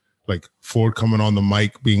 like Ford coming on the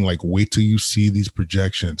mic being like, wait till you see these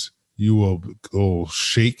projections. You will you'll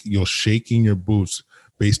shake in your boots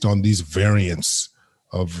based on these variants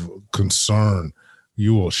of concern.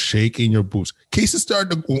 You will shake in your boots. Cases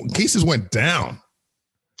went down.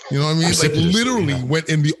 You know what I mean? Like literally went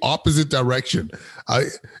in the opposite direction. I'm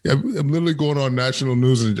literally going on national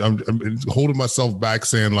news and I'm holding myself back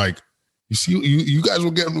saying like, you see, you guys were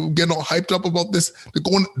getting all hyped up about this. They're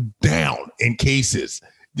going down in cases.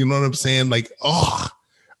 You know what I'm saying? Like, I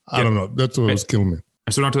don't know. That's what was killing me.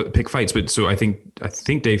 So not to pick fights, but so I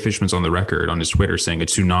think Dave Fishman's on the record on his Twitter saying a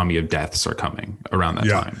tsunami of deaths are coming around that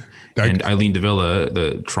time. And Eileen Davila,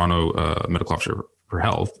 the Toronto medical officer for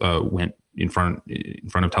health, went in front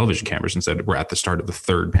of television cameras and said, we're at the start of the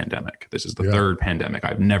third pandemic. This is the third pandemic.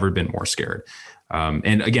 I've never been more scared.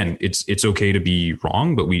 And again, it's okay to be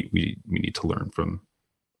wrong, but we need to learn from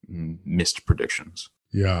missed predictions.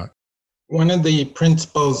 Yeah. One of the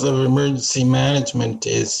principles of emergency management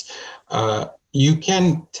is you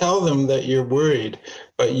can tell them that you're worried,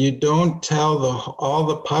 but you don't tell all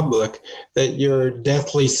the public that you're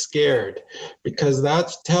deathly scared, because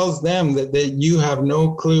that tells them that you have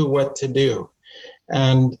no clue what to do.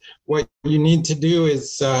 And what you need to do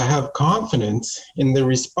is have confidence in the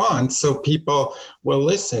response so people will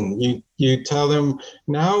listen. You tell them,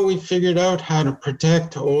 now we figured out how to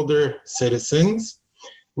protect older citizens.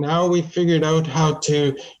 Now we figured out how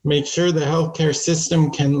to make sure the healthcare system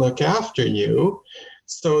can look after you,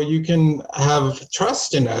 so you can have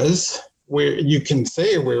trust in us, where you can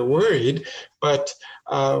say we're worried, but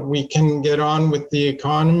we can get on with the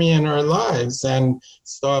economy and our lives and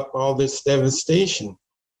stop all this devastation.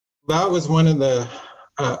 That was one of the,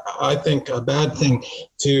 I think, a bad thing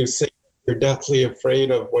to say you're deathly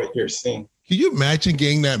afraid of what you're seeing. Can you imagine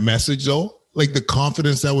getting that message though? Like the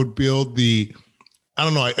confidence that would build I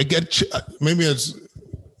don't know. I get maybe it's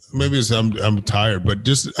I'm tired, but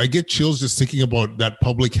just I get chills just thinking about that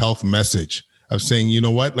public health message of saying, you know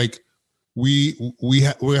what, like we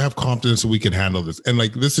have confidence that we can handle this, and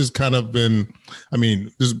like this has kind of been, I mean,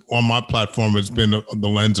 this on my platform, it's been the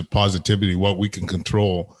lens of positivity, what we can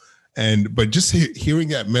control, but just hearing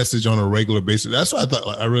that message on a regular basis, that's what I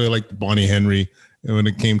thought. I really liked Bonnie Henry, and when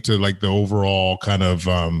it came to like the overall kind of,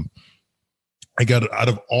 I got out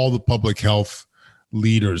of all the public health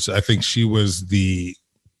leaders, I think she was the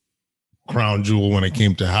crown jewel when it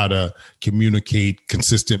came to how to communicate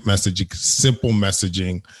consistent messaging, simple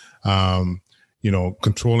messaging,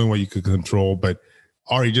 controlling what you could control. But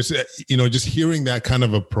Ari, just hearing that kind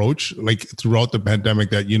of approach, like throughout the pandemic,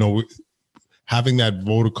 that, having that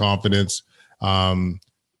vote of confidence. And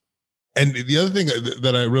the other thing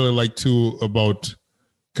that I really like too about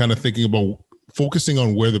kind of thinking about focusing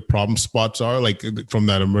on where the problem spots are, like from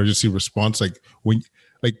that emergency response, like when,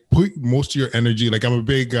 like put most of your energy, like I'm a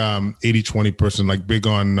big 80-20 person, like big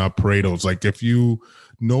on Pareto's. Like if you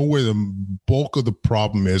know where the bulk of the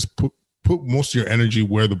problem is, put most of your energy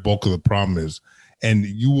where the bulk of the problem is, and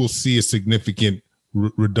you will see a significant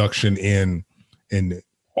reduction in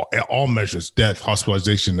all measures, death,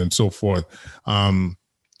 hospitalization, and so forth.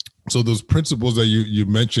 So those principles that you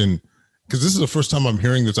mentioned, because this is the first time I'm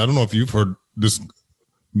hearing this. I don't know if you've heard this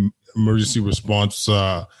emergency response.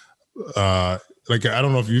 Like, I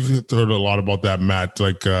don't know if you've heard a lot about that, Matt.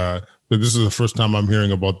 Like, but this is the first time I'm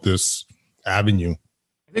hearing about this avenue.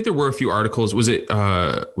 I think there were a few articles. Was it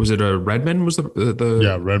a Redmond? Was the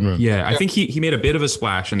Yeah, Redmond. Yeah, I think he made a bit of a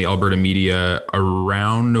splash in the Alberta media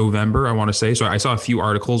around November, I want to say. So I saw a few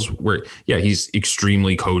articles where, yeah, he's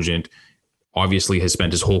extremely cogent. Obviously has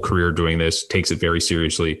spent his whole career doing this, takes it very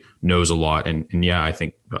seriously, knows a lot. And yeah, I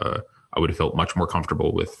think I would have felt much more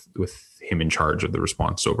comfortable with him in charge of the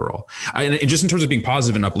response overall. And just in terms of being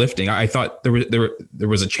positive and uplifting, I thought there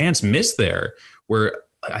was a chance missed there where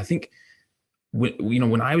I think,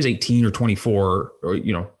 when I was 18 or 24,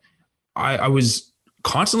 or, I was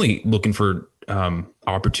constantly looking for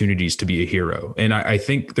opportunities to be a hero. And I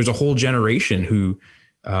think there's a whole generation who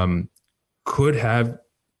could have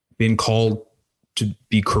been called to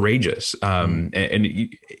be courageous and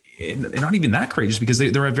not even that courageous, because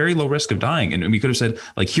they're at very low risk of dying. And we could have said,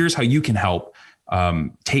 like, here's how you can help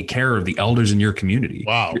take care of the elders in your community.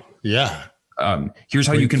 Wow. Yeah. Here's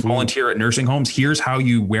how you can volunteer at nursing homes. Here's how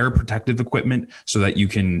you wear protective equipment so that you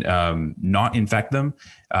can not infect them.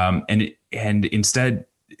 And instead,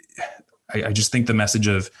 I just think the message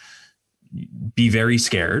of be very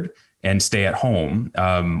scared and stay at home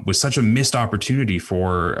was such a missed opportunity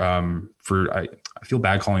for I feel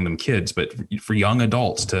bad calling them kids, but for young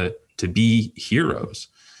adults to be heroes.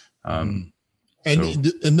 Honestly,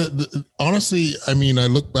 I mean, I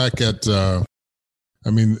look back at.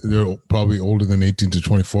 They're probably older than 18 to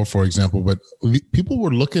 24, for example, but people were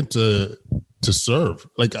looking to serve.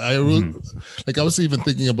 Like I was even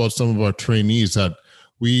thinking about some of our trainees that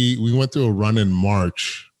we went through a run in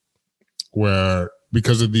March where,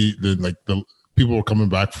 because of the people were coming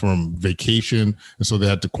back from vacation, and so they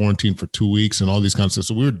had to quarantine for 2 weeks and all these kinds of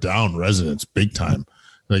stuff. So we were down residents big time.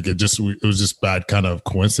 Like it was just bad kind of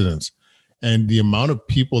coincidence. And the amount of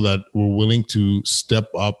people that were willing to step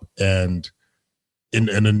up and in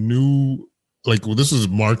a new, like, well, this was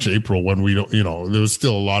March, April, when we don't, there was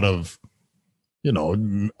still a lot of,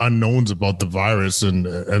 unknowns about the virus and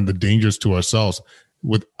the dangers to ourselves.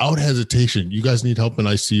 Without hesitation, you guys need help in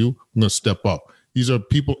ICU, I'm going to step up. These are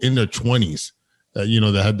people in their 20s that,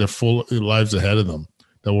 that had their full lives ahead of them,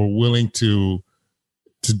 that were willing to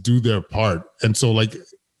do their part. And so, like,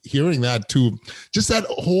 hearing that too, just that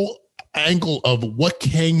whole angle of what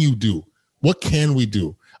can you do? What can we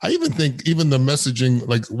do? I even think the messaging,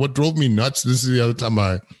 like what drove me nuts. This is the other time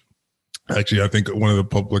I think one of the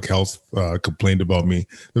public health complained about me.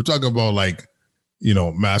 They're talking about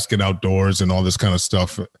masking outdoors and all this kind of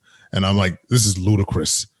stuff. And I'm like, this is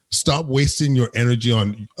ludicrous. Stop wasting your energy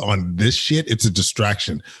on this shit. It's a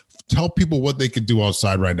distraction. Tell people what they could do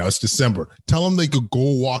outside right now. It's December. Tell them they could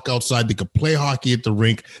go walk outside. They could play hockey at the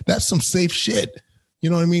rink. That's some safe shit. You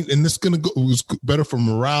know what I mean? And this it's better for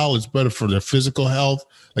morale. It's better for their physical health.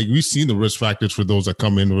 Like, we've seen the risk factors for those that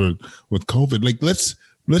come in with COVID. Like, let's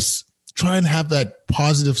try and have that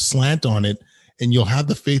positive slant on it, and you'll have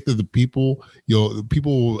the faith of the people.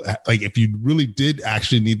 People, like, if you really did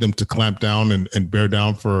actually need them to clamp down and bear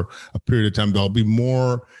down for a period of time, they'll be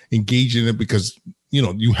more engaged in it because,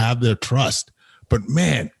 you have their trust. But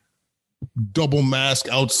man, double mask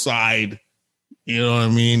outside, you know what I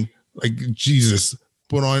mean? Like, Jesus.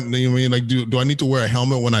 Put on, you know what I mean? Like, do I need to wear a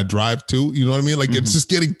helmet when I drive too? You know what I mean? Like, It's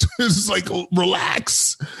just it's like,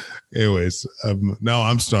 relax. Anyways, now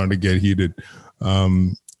I'm starting to get heated.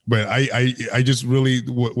 But I just really,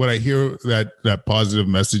 what I hear that positive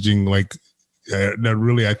messaging, like that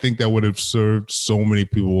really, I think that would have served so many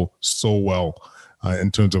people so well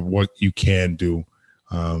in terms of what you can do.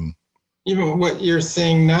 Even what you're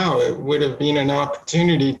saying now, it would have been an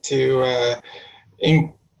opportunity to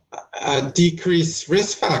decrease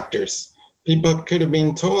risk factors. People could have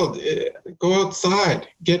been told, go outside,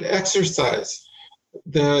 get exercise.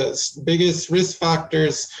 The biggest risk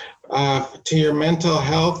factors to your mental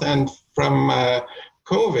health and from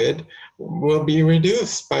COVID will be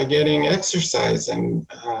reduced by getting exercise.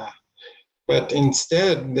 But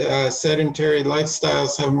instead, sedentary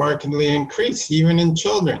lifestyles have markedly increased, even in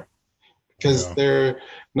children, because they're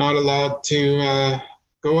not allowed to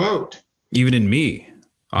go out. Even in me.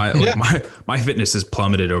 My fitness has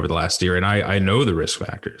plummeted over the last year, and I know the risk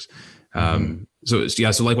factors. So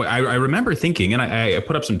like I remember thinking, and I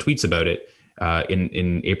put up some tweets about it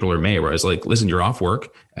in April or May, where I was like, listen, you're off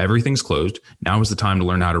work, everything's closed. Now is the time to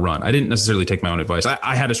learn how to run. I didn't necessarily take my own advice.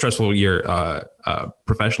 I had a stressful year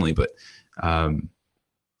professionally, but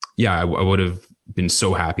I would have been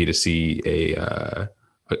so happy to see a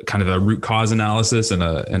kind of a root cause analysis and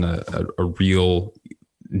a real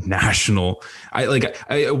national.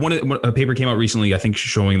 A paper came out recently, I think,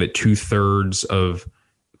 showing that 2/3 of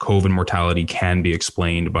COVID mortality can be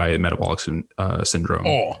explained by metabolic syndrome,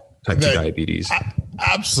 type 2 diabetes.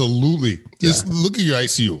 Absolutely. Just look at your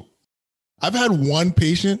ICU. I've had one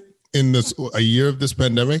patient in a year of this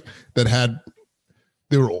pandemic that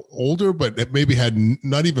they were older, but it maybe had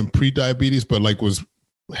not even pre-diabetes, but like was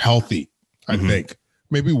healthy. I think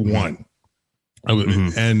maybe one,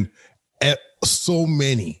 and so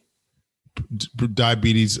many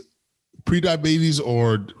diabetes, pre-diabetes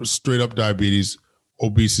or straight up diabetes,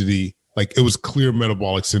 obesity. Like it was clear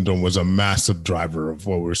metabolic syndrome was a massive driver of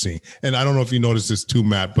what we're seeing. And I don't know if you noticed this too,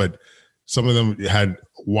 Matt, but some of them had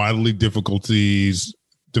wildly difficult times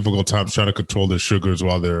trying to control their sugars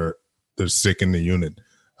while they're sick in the unit.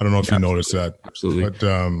 I don't know if you noticed that. Absolutely.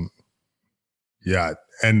 But yeah.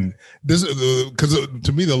 And this, because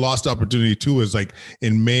to me, the lost opportunity too is like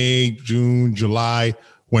in May, June, July,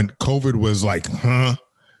 when COVID was like,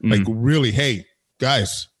 like really, hey,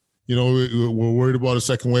 guys, you know, we're worried about a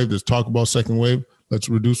second wave. There's talk about second wave. Let's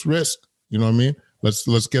reduce risk. You know what I mean?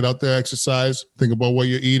 Let's get out there, exercise, think about what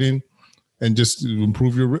you're eating, and just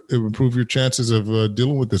improve your chances of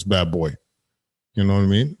dealing with this bad boy. You know what I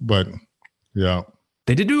mean? But yeah.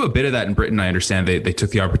 They did do a bit of that in Britain. I understand they took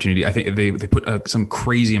the opportunity. I think they put some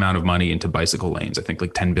crazy amount of money into bicycle lanes. I think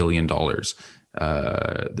like $10 billion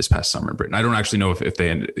this past summer in Britain. I don't actually know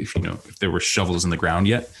if there were shovels in the ground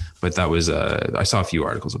yet, but that was I saw a few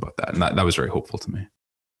articles about that, and that was very hopeful to me.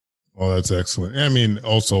 Well, that's excellent. I mean,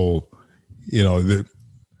 also, you know,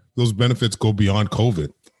 those benefits go beyond COVID.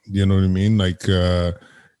 You know what I mean? Like,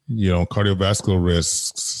 you know, cardiovascular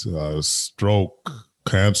risks, stroke,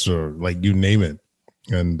 cancer, like you name it.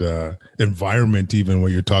 And environment, even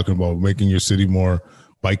when you're talking about making your city more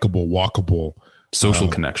bikeable, walkable, social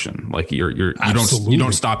connection. Like you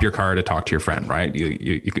don't stop your car to talk to your friend, right?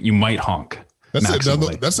 You might honk.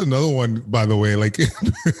 That's another one, by the way. Like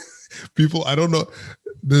people, I don't know.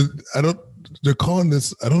 They're calling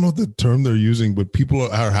this, I don't know the term they're using, but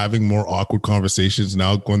people are having more awkward conversations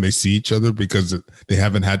now when they see each other because they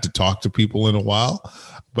haven't had to talk to people in a while.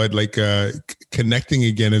 But like connecting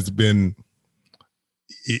again has been,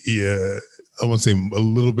 I want to say a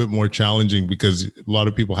little bit more challenging because a lot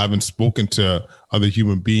of people haven't spoken to other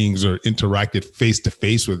human beings or interacted face to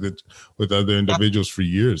face with other individuals for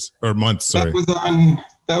years or months. Sorry.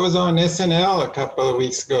 That was on SNL a couple of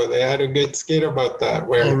weeks ago. They had a good skit about that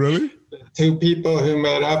where really? The two people who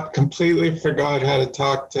met up completely forgot how to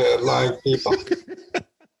talk to live people.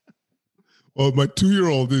 Well, my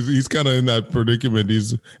 2-year-old, he's kind of in that predicament.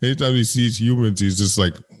 Anytime he sees humans, he's just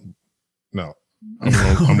like, no.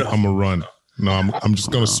 I'm gonna run. No, I'm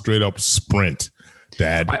just gonna straight up sprint,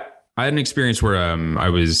 Dad. I had an experience where I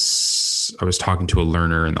was talking to a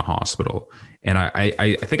learner in the hospital, and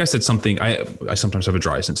I think I said something. I sometimes have a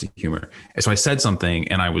dry sense of humor, and so I said something,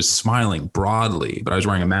 and I was smiling broadly, but I was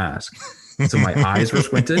wearing a mask, so my eyes were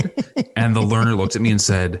squinted, and the learner looked at me and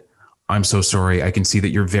said, "I'm so sorry. I can see that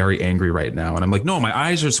you're very angry right now." And I'm like, "No, my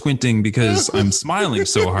eyes are squinting because I'm smiling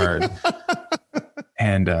so hard,"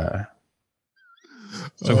 and.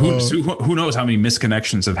 So who knows how many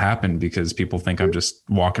misconnections have happened because people think I'm just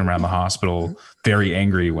walking around the hospital very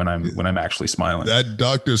angry when I'm actually smiling. That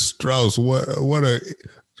Dr. Strauss,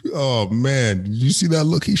 oh man, did you see that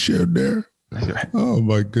look he shared there? Oh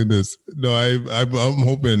my goodness. No, I'm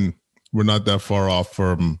hoping we're not that far off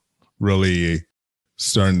from really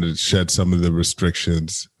starting to shed some of the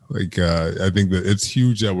restrictions. Like I think that it's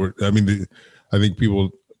huge that I think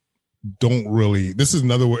people don't really, this is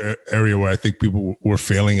another area where I think people were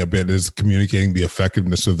failing a bit is communicating the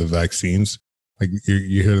effectiveness of the vaccines. Like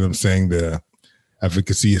you hear them saying the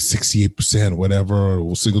efficacy is 68%, whatever,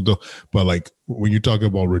 or single dose. But like when you're talking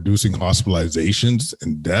about reducing hospitalizations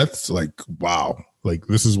and deaths, like, wow, like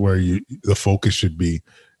this is where the focus should be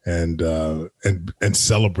and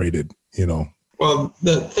celebrated, you know. Well,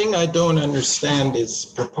 the thing I don't understand is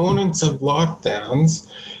proponents of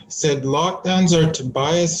lockdowns said lockdowns are to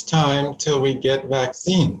buy us time till we get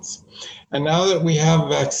vaccines. And now that we have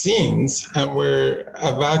vaccines and we're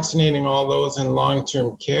vaccinating all those in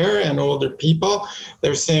long-term care and older people,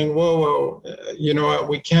 they're saying, whoa, you know what,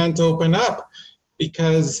 we can't open up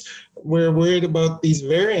because we're worried about these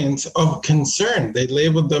variants of concern. They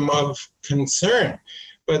labeled them of concern.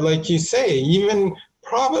 But like you say, even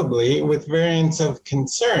probably with variants of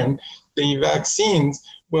concern, the vaccines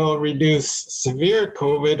will reduce severe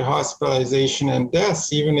COVID hospitalization and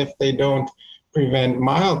deaths, even if they don't prevent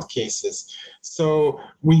mild cases. So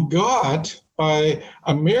by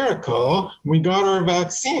a miracle, we got our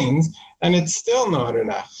vaccines, and it's still not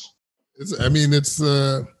enough. I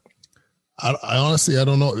honestly, I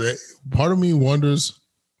don't know. Part of me wonders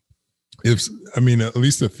at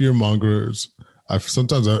least the fear mongers,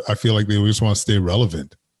 sometimes I feel like they just want to stay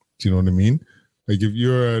relevant. Do you know what I mean? Like if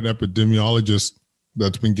you're an epidemiologist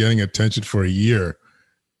that's been getting attention for a year,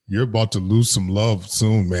 you're about to lose some love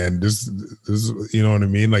soon, man. This, you know what I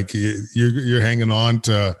mean? Like you're hanging on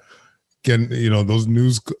to getting, those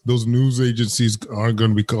news agencies aren't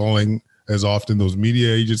going to be calling as often. Those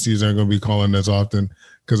media agencies aren't going to be calling as often.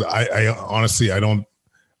 Cause I honestly, I don't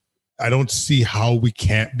see how we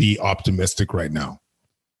can't be optimistic right now.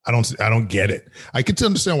 I don't get it. I can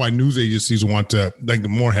understand why news agencies want to, like,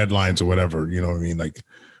 more headlines or whatever, you know what I mean? Like,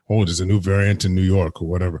 oh, there's a new variant in New York or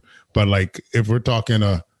whatever. But like, if we're talking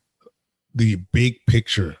the big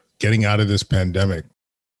picture, getting out of this pandemic,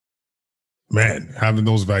 man, having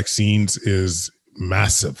those vaccines is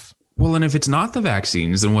massive. Well, and if it's not the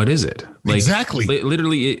vaccines, then what is it? Like, exactly.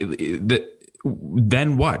 Literally,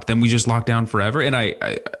 then what? Then we just lock down forever? And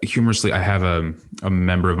I humorously, I have a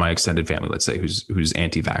member of my extended family, let's say, who's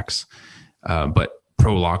anti-vax, but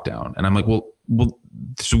pro-lockdown. And I'm like, well,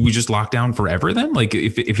 so we just lock down forever then? Like,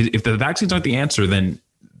 if the vaccines aren't the answer, then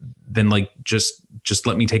like, just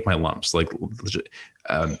let me take my lumps. Like,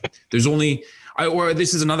 there's only... or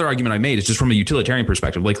this is another argument I made. It's just from a utilitarian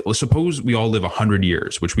perspective. Like, suppose we all live 100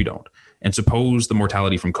 years, which we don't. And suppose the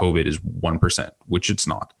mortality from COVID is 1%, which it's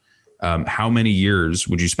not. How many years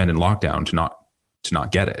would you spend in lockdown to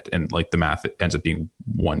not get it? And like, the math, it ends up being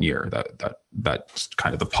 1 year. That's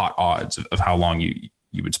kind of the pot odds of how long you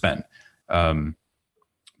would spend.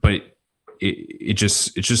 But it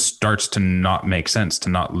just starts to not make sense to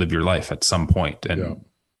not live your life at some point. And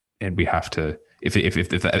we have to, if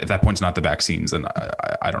that point's not the vaccines, then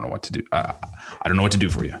I don't know what to do. I don't know what to do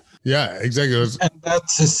for you. Yeah, exactly. And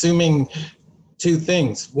that's assuming two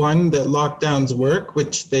things. One, that lockdowns work,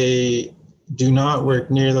 which they do not work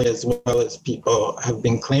nearly as well as people have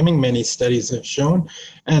been claiming. Many studies have shown.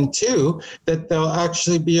 And two, that they'll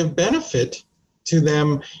actually be of benefit to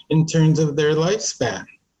them in terms of their lifespan.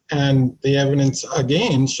 And the evidence,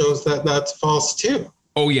 again, shows that that's false too.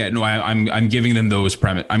 Oh yeah, no, I'm giving them those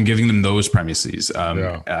premises.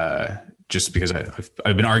 Just because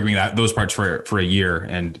I've been arguing those parts for a year,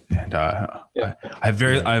 and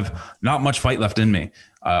I've not much fight left in me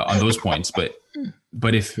on those points.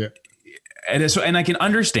 But if and I can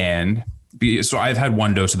understand. So I've had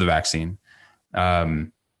one dose of the vaccine,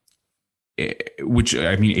 which,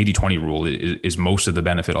 I mean, 80-20 rule is most of the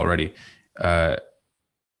benefit already.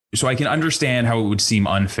 So I can understand how it would seem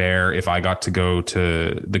unfair if I got to go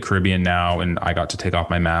to the Caribbean now and I got to take off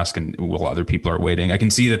my mask and while other people are waiting. I can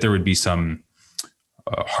see that there would be some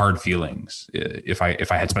hard feelings if I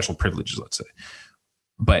had special privileges, let's say.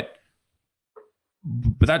 But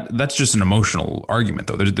that's just an emotional argument,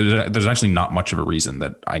 though. There's actually not much of a reason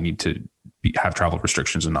that I need to have travel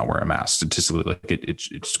restrictions and not wear a mask. Statistically, like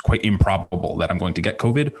it's quite improbable that I'm going to get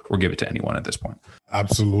COVID or give it to anyone at this point.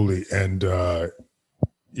 Absolutely, and.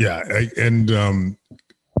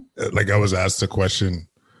 Like, I was asked the question,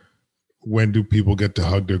 when do people get to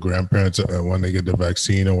hug their grandparents when they get the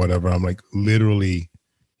vaccine or whatever? I'm like, literally,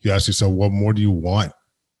 you ask yourself, what more do you want?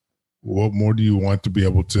 What more do you want to be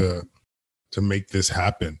able to make this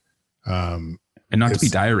happen? And not to be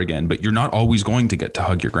dire again, but you're not always going to get to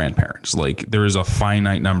hug your grandparents. Like, there is a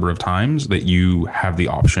finite number of times that you have the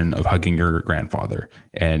option of hugging your grandfather,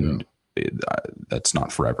 and that's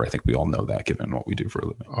not forever. I think we all know that, given what we do for a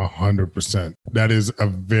living. 100%. That is a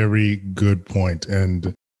very good point.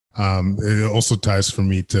 And it also ties for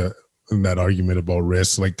me to that argument about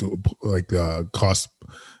risk, like cost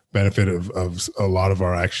benefit of a lot of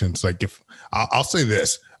our actions. Like, if I'll say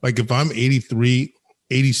this, like, if I'm 83,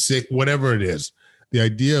 86, whatever it is, the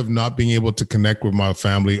idea of not being able to connect with my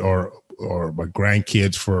family or my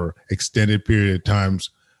grandkids for extended period of times,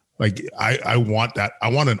 like, I want that. I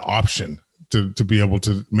want an option to be able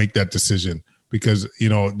to make that decision, because,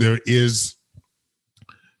 there's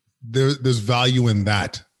value in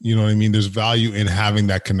that. You know what I mean? There's value in having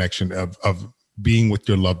that connection of being with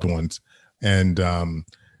your loved ones. And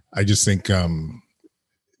I just think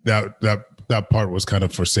that part was kind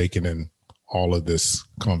of forsaken in all of this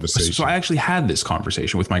conversation. So I actually had this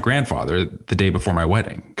conversation with my grandfather the day before my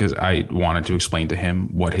wedding, because I wanted to explain to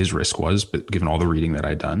him what his risk was, but given all the reading that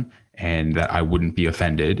I'd done, and that I wouldn't be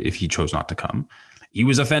offended if he chose not to come. He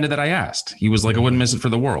was offended that I asked. He was like, I wouldn't miss it for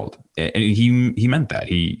the world. And he meant that.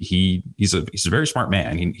 He's a very smart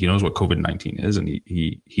man. He knows what COVID-19 is, and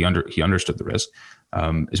he understood the risk.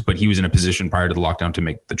 But he was in a position prior to the lockdown to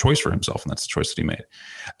make the choice for himself, and that's the choice that he made.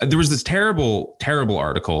 There was this terrible, terrible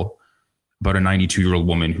article about a 92-year-old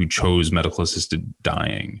woman who chose medical assisted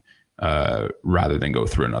dying rather than go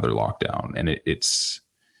through another lockdown. And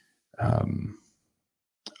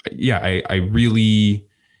I really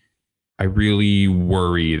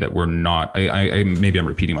worry that we're not, maybe I'm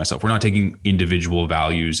repeating myself. We're not taking individual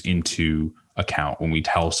values into account when we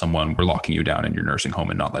tell someone we're locking you down in your nursing home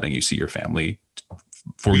and not letting you see your family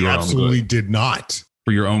for We your own absolutely good. did not.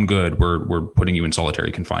 For your own good, we're putting you in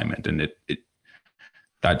solitary confinement, and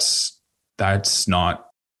that's not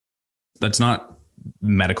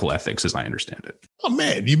medical ethics as I understand it. Oh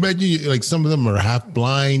man, you imagine like some of them are half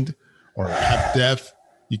blind or half deaf.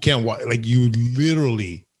 You can't watch, like you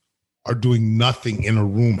literally are doing nothing in a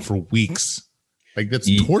room for weeks. Like that's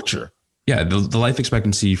torture. Yeah, the life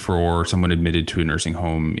expectancy for someone admitted to a nursing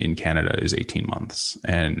home in Canada is 18 months.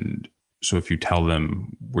 And so if you tell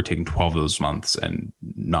them we're taking 12 of those months and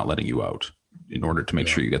not letting you out in order to make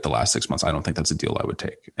sure you get the last 6 months, I don't think that's a deal I would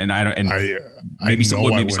take. And I don't, and maybe some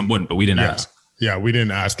would, maybe some wouldn't, but we didn't ask. Yeah, we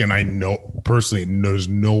didn't ask. And I know personally, there's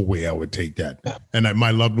no way I would take that. And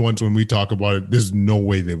my loved ones, when we talk about it, there's no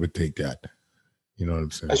way they would take that. You know what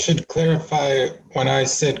I'm saying? I should clarify, when I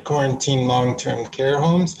said quarantine long-term care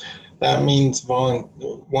homes, that means one,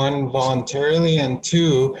 voluntarily, and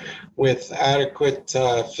two, with adequate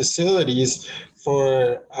facilities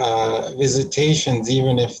for visitations,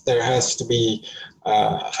 even if there has to be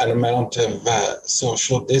an amount of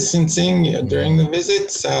social distancing during the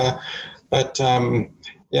visits. But I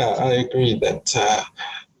agree that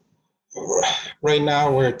right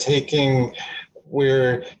now we're taking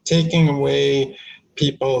away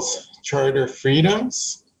people's charter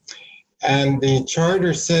freedoms. And the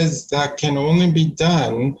charter says that can only be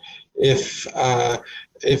done if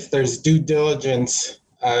there's due diligence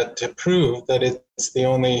to prove that it's the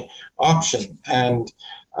only option. And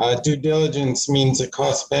due diligence means a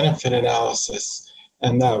cost-benefit analysis,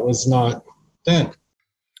 and that was not done.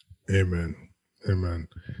 Amen.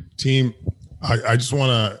 Team, I just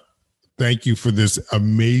want to thank you for this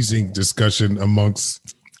amazing discussion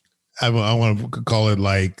amongst, I want to call it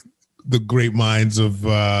like the great minds of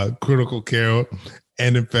critical care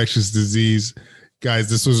and infectious disease. Guys,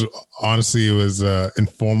 this was honestly, it was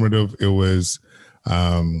informative. It was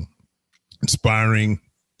inspiring.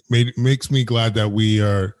 Makes me glad that we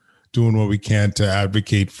are doing what we can to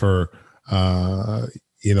advocate for,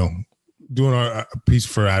 doing our piece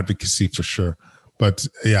for advocacy for sure. But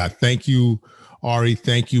yeah, thank you, Ari.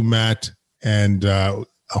 Thank you, Matt. And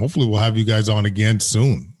hopefully we'll have you guys on again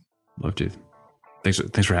soon. Love to. Thanks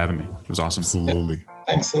for having me. It was awesome. Absolutely.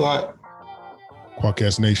 Thanks a lot.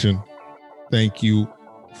 Quadcast Nation, thank you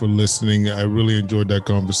for listening. I really enjoyed that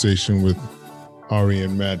conversation with Ari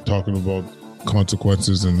and Matt talking about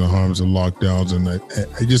consequences and the harms of lockdowns. And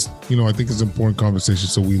I just, I think it's an important conversation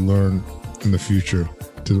so we learn in the future.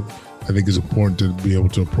 I think it's important to be able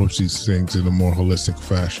to approach these things in a more holistic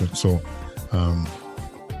fashion. So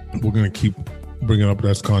we're going to keep bringing up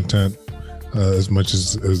that content as much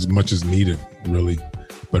as needed, really.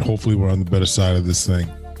 But hopefully we're on the better side of this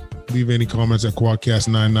thing. Leave any comments at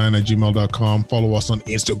quadcast99@gmail.com. Follow us on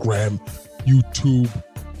Instagram, YouTube,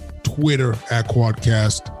 Twitter at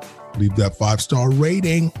Quadcast. Leave that 5-star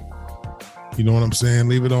rating. You know what I'm saying?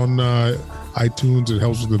 Leave it on iTunes. It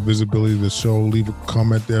helps with the visibility of the show. Leave a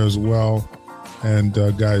comment there as well. And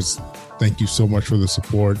guys, thank you so much for the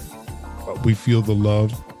support. We feel the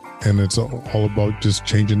love, and it's all about just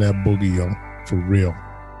changing that boogie, yo, for real.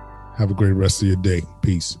 Have a great rest of your day.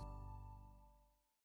 Peace.